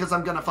attention because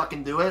I'm gonna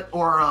fucking do it,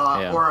 or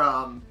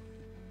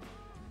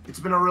it's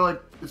been a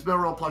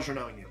real pleasure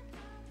knowing you.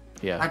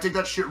 Yeah. I take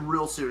that shit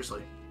real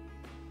seriously.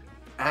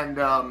 And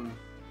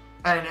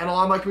a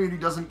lot of my community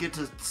doesn't get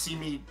to see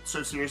me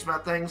so serious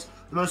about things.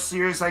 The most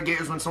serious I get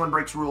is when someone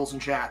breaks rules in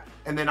chat,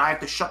 and then I have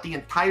to shut the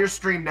entire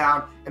stream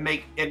down and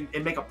make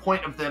a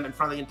point of them in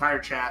front of the entire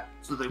chat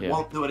so they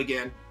won't do it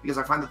again. Because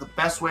I find that the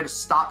best way to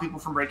stop people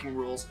from breaking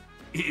rules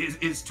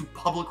is to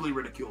publicly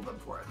ridicule them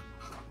for it.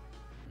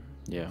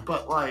 Yeah.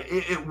 But like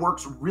it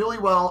works really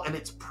well, and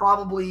it's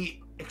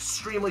probably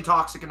extremely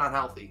toxic and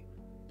unhealthy.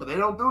 But they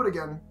don't do it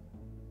again.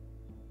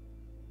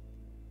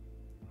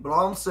 But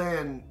all I'm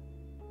saying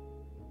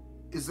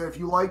is that if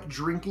you like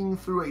drinking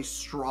through a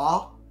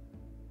straw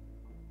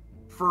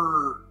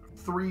for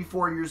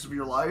 3-4 years of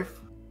your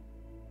life,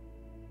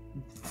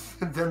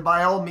 then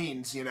by all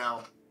means, you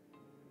know,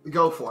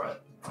 go for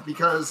it.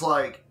 Because,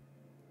 like,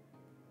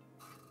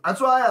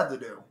 that's what I had to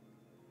do.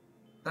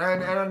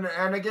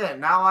 And again,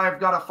 now I've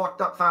got a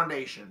fucked up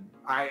foundation.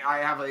 I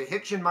have a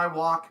hitch in my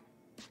walk.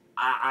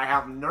 I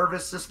have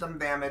nervous system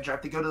damage. I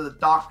have to go to the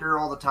doctor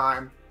all the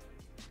time.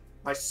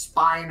 My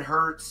spine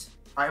hurts.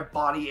 I have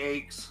body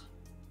aches.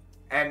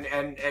 And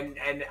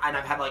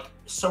I've had, like,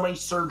 so many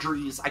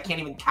surgeries, I can't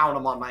even count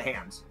them on my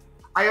hands.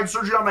 I had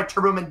surgery on my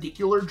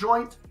turbomandibular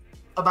joint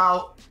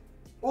about,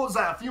 what was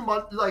that, a few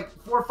months, like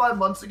 4 or 5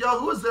 months ago?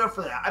 Who was there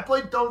for that? I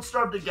played Don't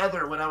Starve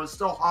Together when I was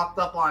still hopped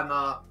up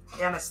on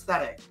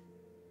anesthetic.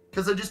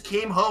 Because I just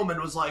came home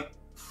and was like,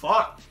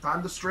 fuck,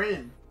 time to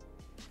stream.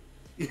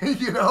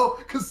 You know?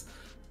 Because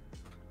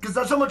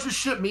that's how much this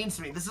shit means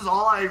to me. This is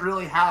all I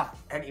really have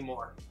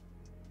anymore.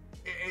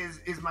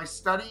 Is my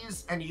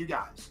studies and you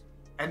guys.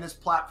 And this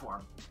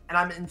platform. And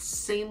I'm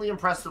insanely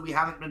impressed that we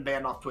haven't been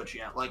banned off Twitch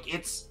yet. Like,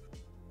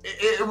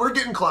 we're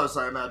getting close,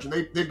 I imagine.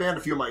 They banned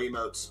a few of my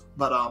emotes.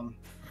 But I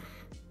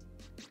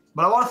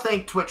want to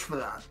thank Twitch for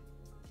that.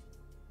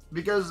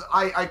 Because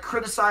I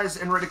criticize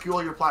and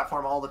ridicule your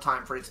platform all the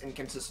time for its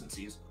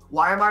inconsistencies.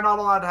 Why am I not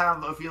allowed to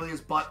have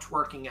Ophelia's butt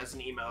twerking as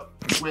an emote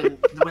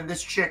when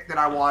this chick that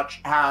I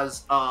watch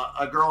has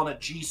a girl in a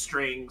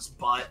G-strings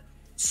butt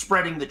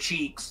spreading the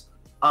cheeks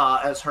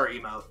as her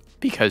emote?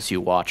 Because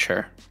you watch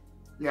her.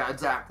 Yeah,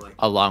 exactly.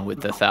 Along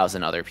with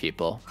 1,000 other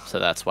people, so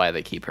that's why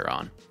they keep her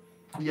on.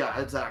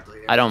 Yeah, exactly.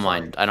 I don't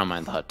mind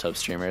the hot tub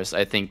streamers.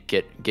 I think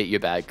get your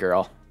bag,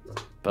 girl.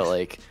 But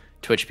like,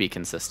 Twitch, be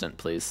consistent,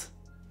 please.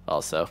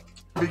 Also,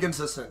 be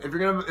consistent. If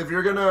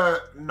you're gonna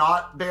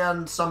not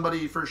ban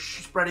somebody for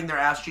spreading their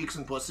ass cheeks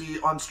and pussy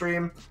on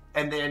stream,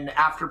 and then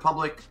after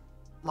public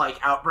like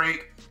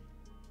outbreak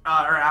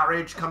or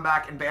outrage come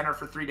back and ban her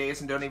for 3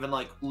 days and don't even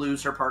like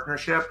lose her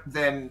partnership,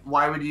 then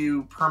why would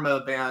you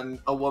perma ban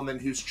a woman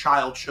whose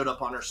child showed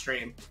up on her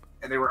stream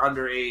and they were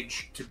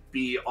underage to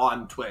be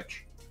on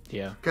Twitch?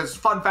 Yeah. Because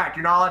fun fact,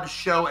 you're not allowed to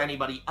show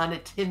anybody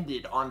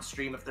unattended on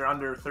stream if they're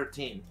under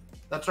 13.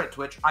 That's right,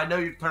 Twitch. I know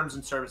your terms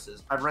and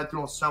services. I've read through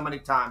them so many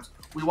times.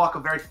 We walk a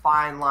very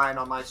fine line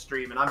on my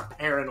stream, and I'm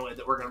paranoid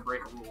that we're going to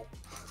break a rule.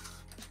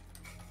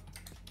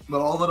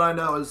 But all that I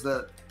know is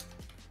that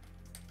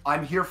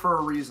I'm here for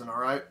a reason, all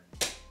right?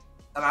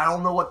 And I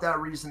don't know what that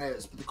reason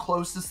is, but the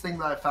closest thing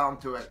that I found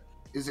to it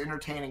is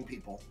entertaining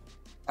people.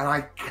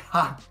 And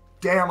god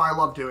damn, I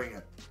love doing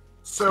it.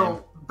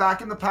 So, back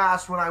in the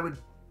past when I would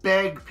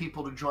beg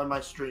people to join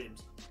my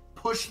streams,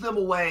 push them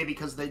away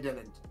because they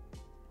didn't.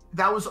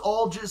 That was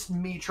all just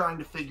me trying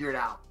to figure it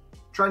out,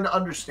 trying to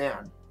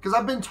understand. Because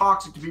I've been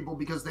toxic to people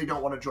because they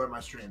don't want to join my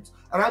streams,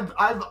 and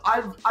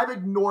I've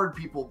ignored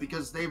people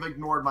because they've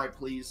ignored my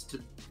pleas to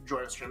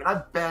join a stream, and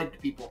I've begged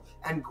people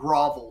and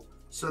groveled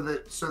so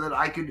that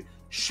I could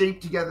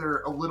shape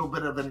together a little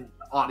bit of an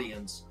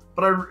audience.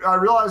 But I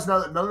realize now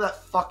that none of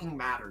that fucking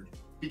mattered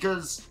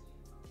because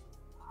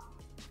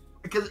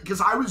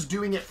I was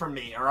doing it for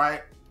me. All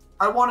right,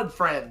 I wanted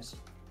friends.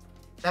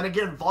 And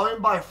again,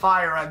 Volume by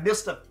Fire, I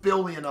missed 1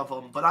 billion of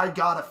them, but I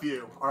got a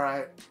few, all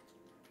right?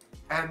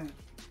 And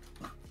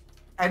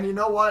you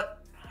know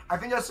what? I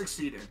think I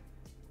succeeded.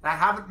 I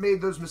haven't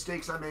made those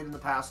mistakes I made in the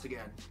past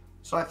again.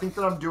 So I think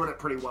that I'm doing it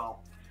pretty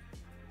well.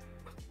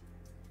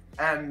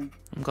 And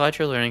I'm glad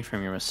you're learning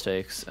from your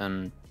mistakes.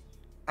 And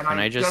can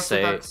I just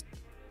say... that's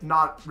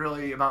not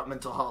really about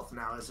mental health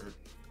now, is it?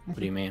 What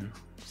do you mean?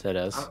 It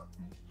is.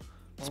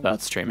 It's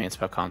about streaming. It's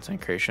about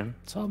content creation.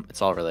 It's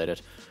all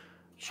related.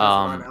 Shows what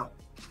I know.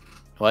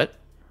 What?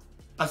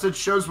 I said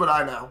shows what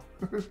I know.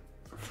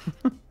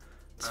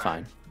 It's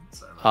fine.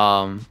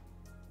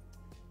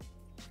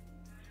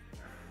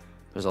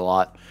 There's a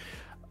lot.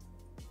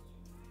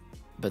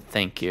 But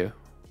thank you,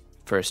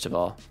 first of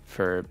all,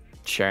 for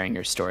sharing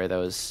your story. That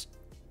was,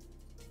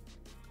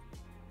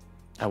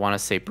 I want to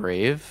say,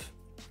 brave,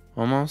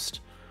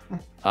 almost.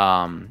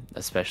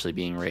 Especially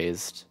being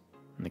raised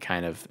in the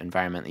kind of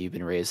environment that you've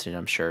been raised in.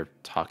 I'm sure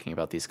talking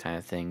about these kind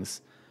of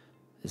things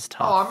is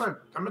tough. Oh,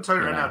 I'm gonna tell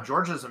you right now,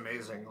 Georgia's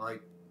amazing.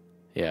 Like,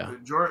 yeah,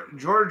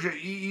 Georgia.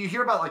 You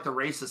hear about like the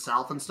racist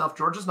South and stuff.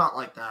 Georgia's not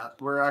like that.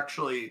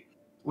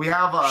 We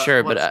have a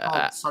sure, what's but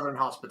called Southern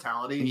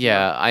hospitality.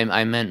 Yeah,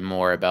 I meant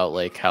more about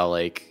like how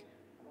like,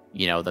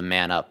 you know, the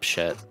man up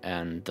shit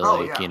and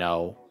the you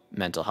know,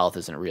 mental health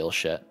isn't real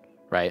shit,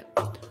 right?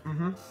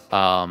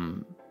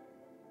 Mm-hmm.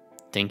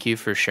 Thank you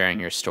for sharing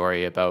your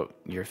story about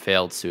your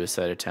failed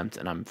suicide attempt,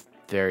 and I'm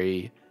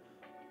very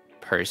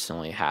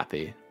personally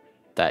happy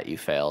that you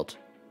failed.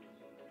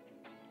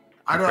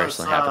 I'm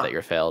personally happy that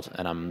you're failed,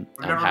 and I'm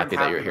happy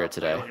that you're here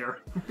today.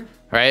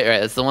 Right?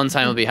 It's the one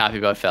time we'll be happy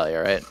about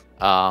failure, right?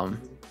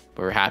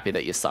 But we're happy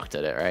that you sucked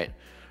at it, right?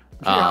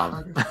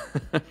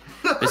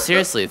 But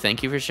seriously,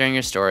 thank you for sharing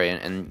your story,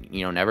 and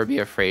you know, never be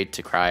afraid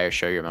to cry or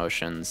show your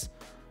emotions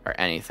or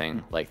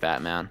anything like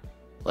that, man.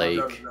 Like,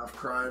 I've done enough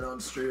crying on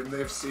stream.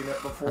 They've seen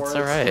it before. That's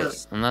all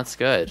right, and that's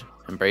good.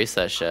 Embrace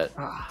that shit.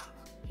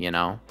 You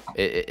know,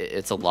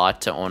 it's a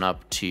lot to own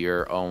up to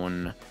your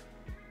own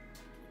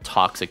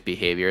toxic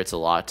behavior. It's a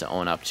lot to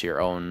own up to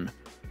your own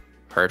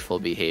hurtful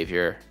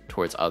behavior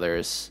towards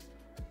others.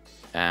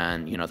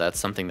 And, you know, that's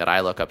something that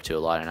I look up to a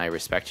lot, and I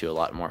respect you a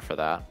lot more for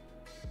that.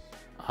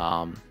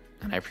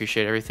 And I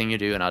appreciate everything you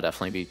do, and I'll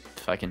definitely be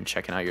fucking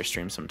checking out your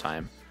stream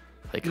sometime.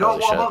 Like, You know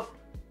holy what, shit. Waba?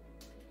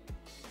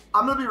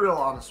 I'm gonna be real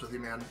honest with you,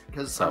 man,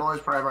 because I've always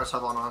prided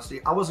myself on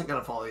honesty. I wasn't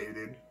gonna follow you,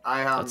 dude.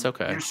 That's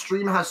okay. Your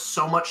stream has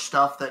so much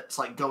stuff that's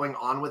like going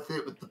on with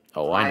it. With the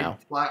I know.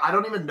 flag. I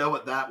don't even know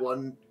what that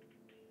one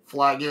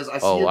flag is. I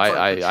see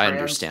I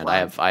understand.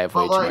 Flag, I have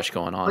way too much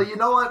going on. But you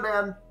know what,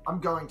 man? I'm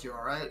going to,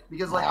 all right?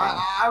 Because like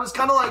I was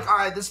kind of like, all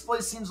right, this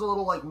place seems a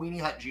little like Weenie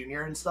Hut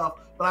Jr. and stuff,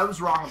 but I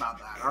was wrong about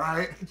that, all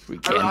right?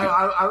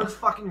 I was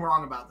fucking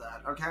wrong about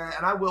that, okay?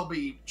 And I will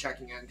be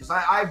checking in because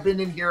I've been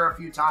in here a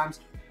few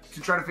times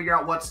to try to figure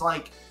out what's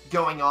like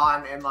going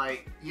on and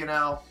like, you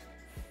know.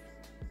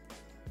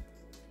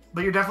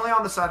 But you're definitely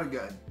on the side of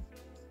good,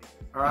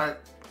 all right?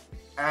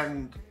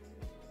 And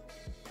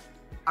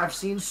I've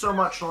seen so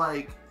much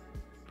like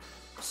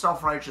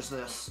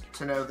self-righteousness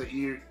to know that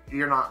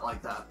you're not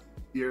like that.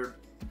 You're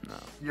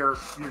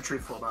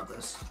truthful about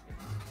this.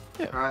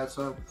 Yeah. All right.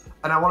 So,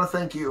 and I want to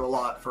thank you a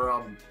lot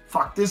for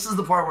fuck. This is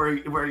the part where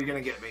you're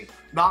gonna get me.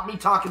 Not me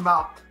talking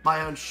about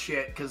my own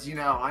shit, because you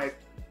know I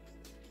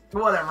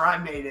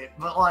made it.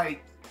 But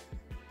like,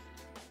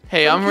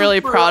 hey, I'm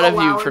really proud of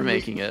you for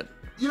making it.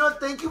 You know,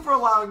 thank you for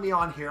allowing me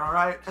on here. All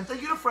right, and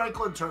thank you to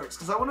Franklin Turks,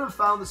 because I wouldn't have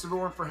found this if it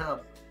weren't for him.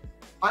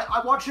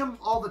 I watch him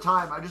all the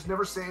time. I just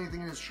never say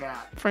anything in his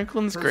chat.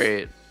 Franklin's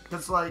great.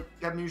 Because, like,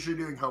 I'm usually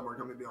doing homework,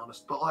 I'm going to be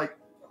honest. But, like,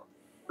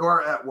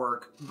 or at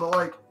work. But,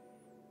 like,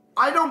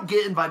 I don't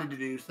get invited to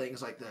do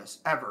things like this,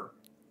 ever.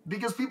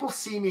 Because people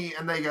see me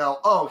and they go,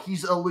 oh,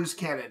 he's a loose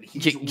cannon.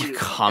 You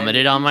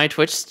commented on my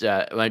Twitch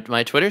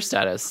my Twitter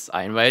status.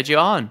 I invited you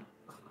on.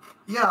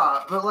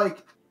 Yeah, but,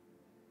 like,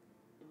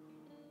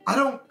 I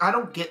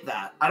don't get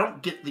that. I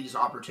don't get these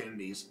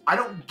opportunities. I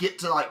don't get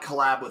to like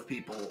collab with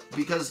people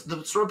because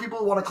the sort of people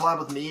who want to collab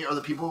with me are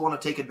the people who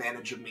want to take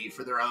advantage of me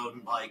for their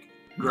own like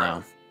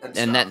growth. No.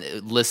 And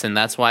that listen,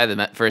 that's why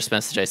the first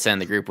message I sent in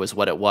the group was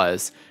what it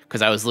was,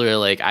 because I was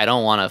literally like, I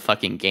don't want to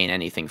fucking gain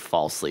anything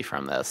falsely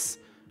from this.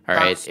 All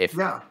right,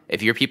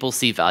 if your people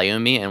see value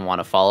in me and want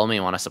to follow me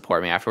and want to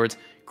support me afterwards,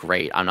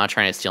 great. I'm not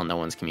trying to steal no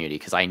one's community,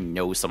 because I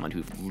know someone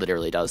who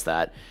literally does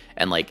that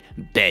and like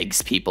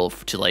begs people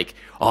to like,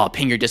 oh,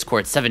 ping your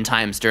Discord 7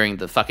 times during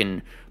the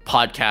fucking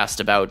podcast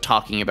about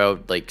talking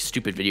about like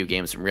stupid video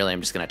games, and really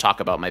I'm just gonna talk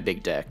about my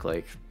big dick.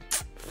 Like,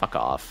 fuck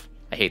off.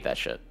 I hate that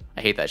shit.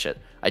 I hate that shit.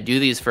 I do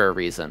these for a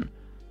reason,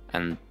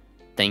 and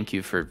thank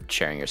you for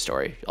sharing your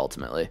story.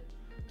 Ultimately,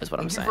 is what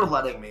I'm saying. Thank you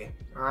for letting me.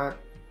 All right,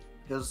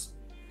 because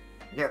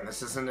again,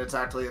 this isn't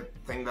exactly a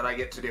thing that I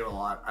get to do a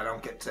lot. I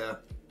don't get to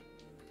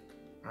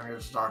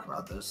talk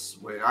about this.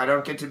 I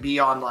don't get to be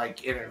on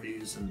like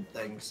interviews and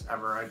things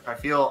ever. I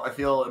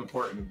feel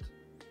important.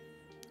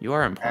 You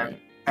are important.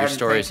 Your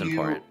story is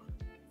important.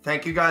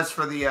 Thank you guys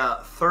for the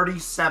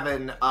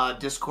 37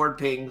 Discord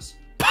pings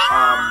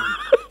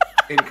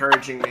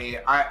encouraging me.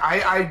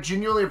 I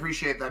genuinely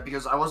appreciate that,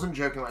 because I wasn't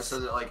joking when I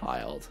said that like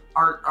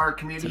our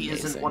community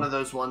isn't one of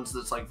those ones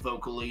that's like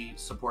vocally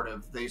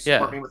supportive. They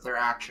support me with their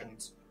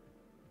actions.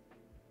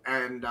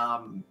 And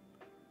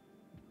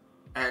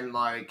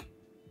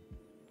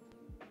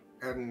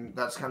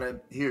that's kind of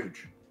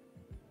huge.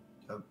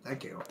 So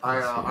thank you.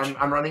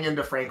 I'm running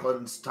into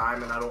Franklin's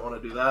time, and I don't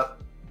want to do that.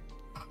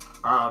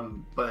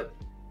 But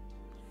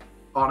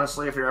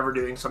honestly, if you're ever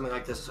doing something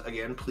like this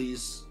again,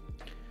 please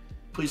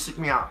seek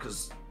me out,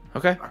 because I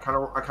kind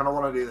of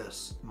want to do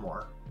this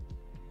more.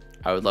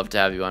 I would love to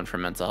have you on for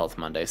Mental Health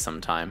Monday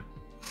sometime.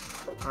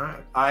 All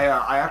right.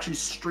 I actually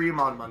stream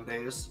on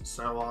Mondays,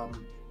 so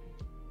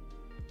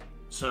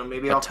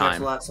maybe I'll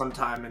cancel that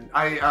sometime. And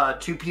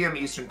 2 p.m.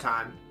 Eastern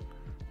time.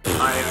 2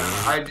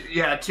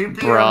 p.m.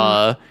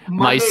 Bruh,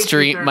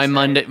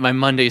 my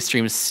Monday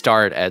streams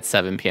start at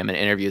 7 p.m. and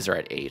interviews are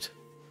at 8.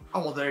 Oh,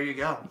 well, there you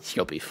go.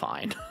 You'll be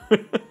fine.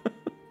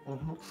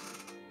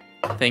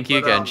 Thank you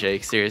again,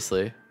 Jake.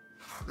 Seriously.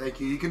 Thank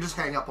you. You can just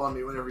hang up on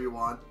me whenever you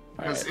want.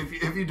 Because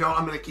if you don't,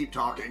 I'm gonna keep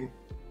talking.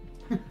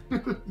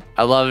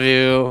 I love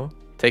you.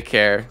 Take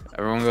care.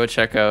 Everyone, go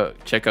check out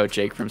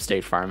Jake from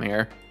State Farm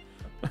here.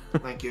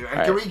 Thank you.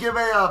 And can we give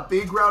a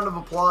big round of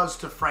applause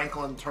to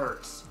Franklin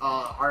Turks,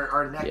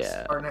 our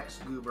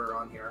next goober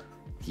on here?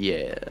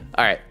 Yeah.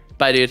 All right.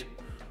 Bye, dude.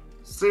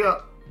 See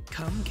ya.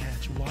 Come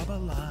catch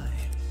Waba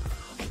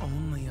live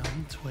only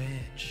on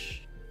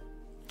Twitch.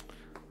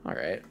 All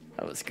right.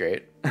 That was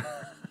great.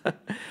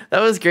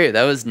 That was great.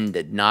 That was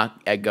did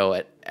not go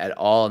at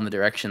all in the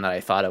direction that I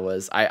thought it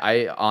was.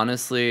 I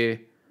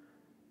honestly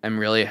am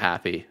really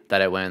happy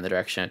that it went in the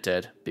direction it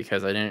did,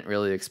 because I didn't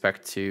really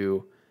expect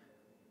to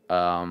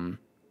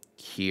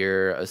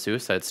hear a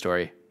suicide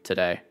story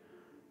today.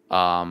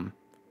 But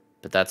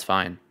that's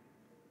fine.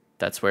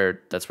 That's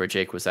where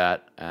Jake was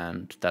at,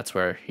 and that's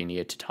where he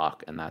needed to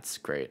talk, and that's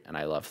great, and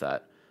I love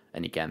that.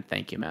 And again,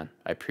 thank you, man.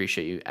 I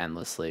appreciate you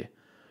endlessly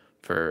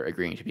for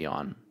agreeing to be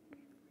on.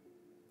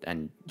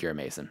 And you're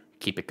amazing.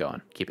 Keep it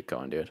going. Keep it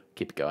going, dude.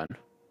 Keep it going.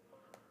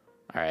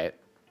 All right.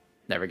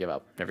 Never give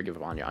up. Never give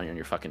up on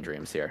your fucking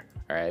dreams here.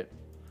 All right.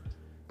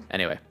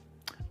 Anyway,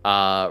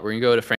 We're gonna go to Frank.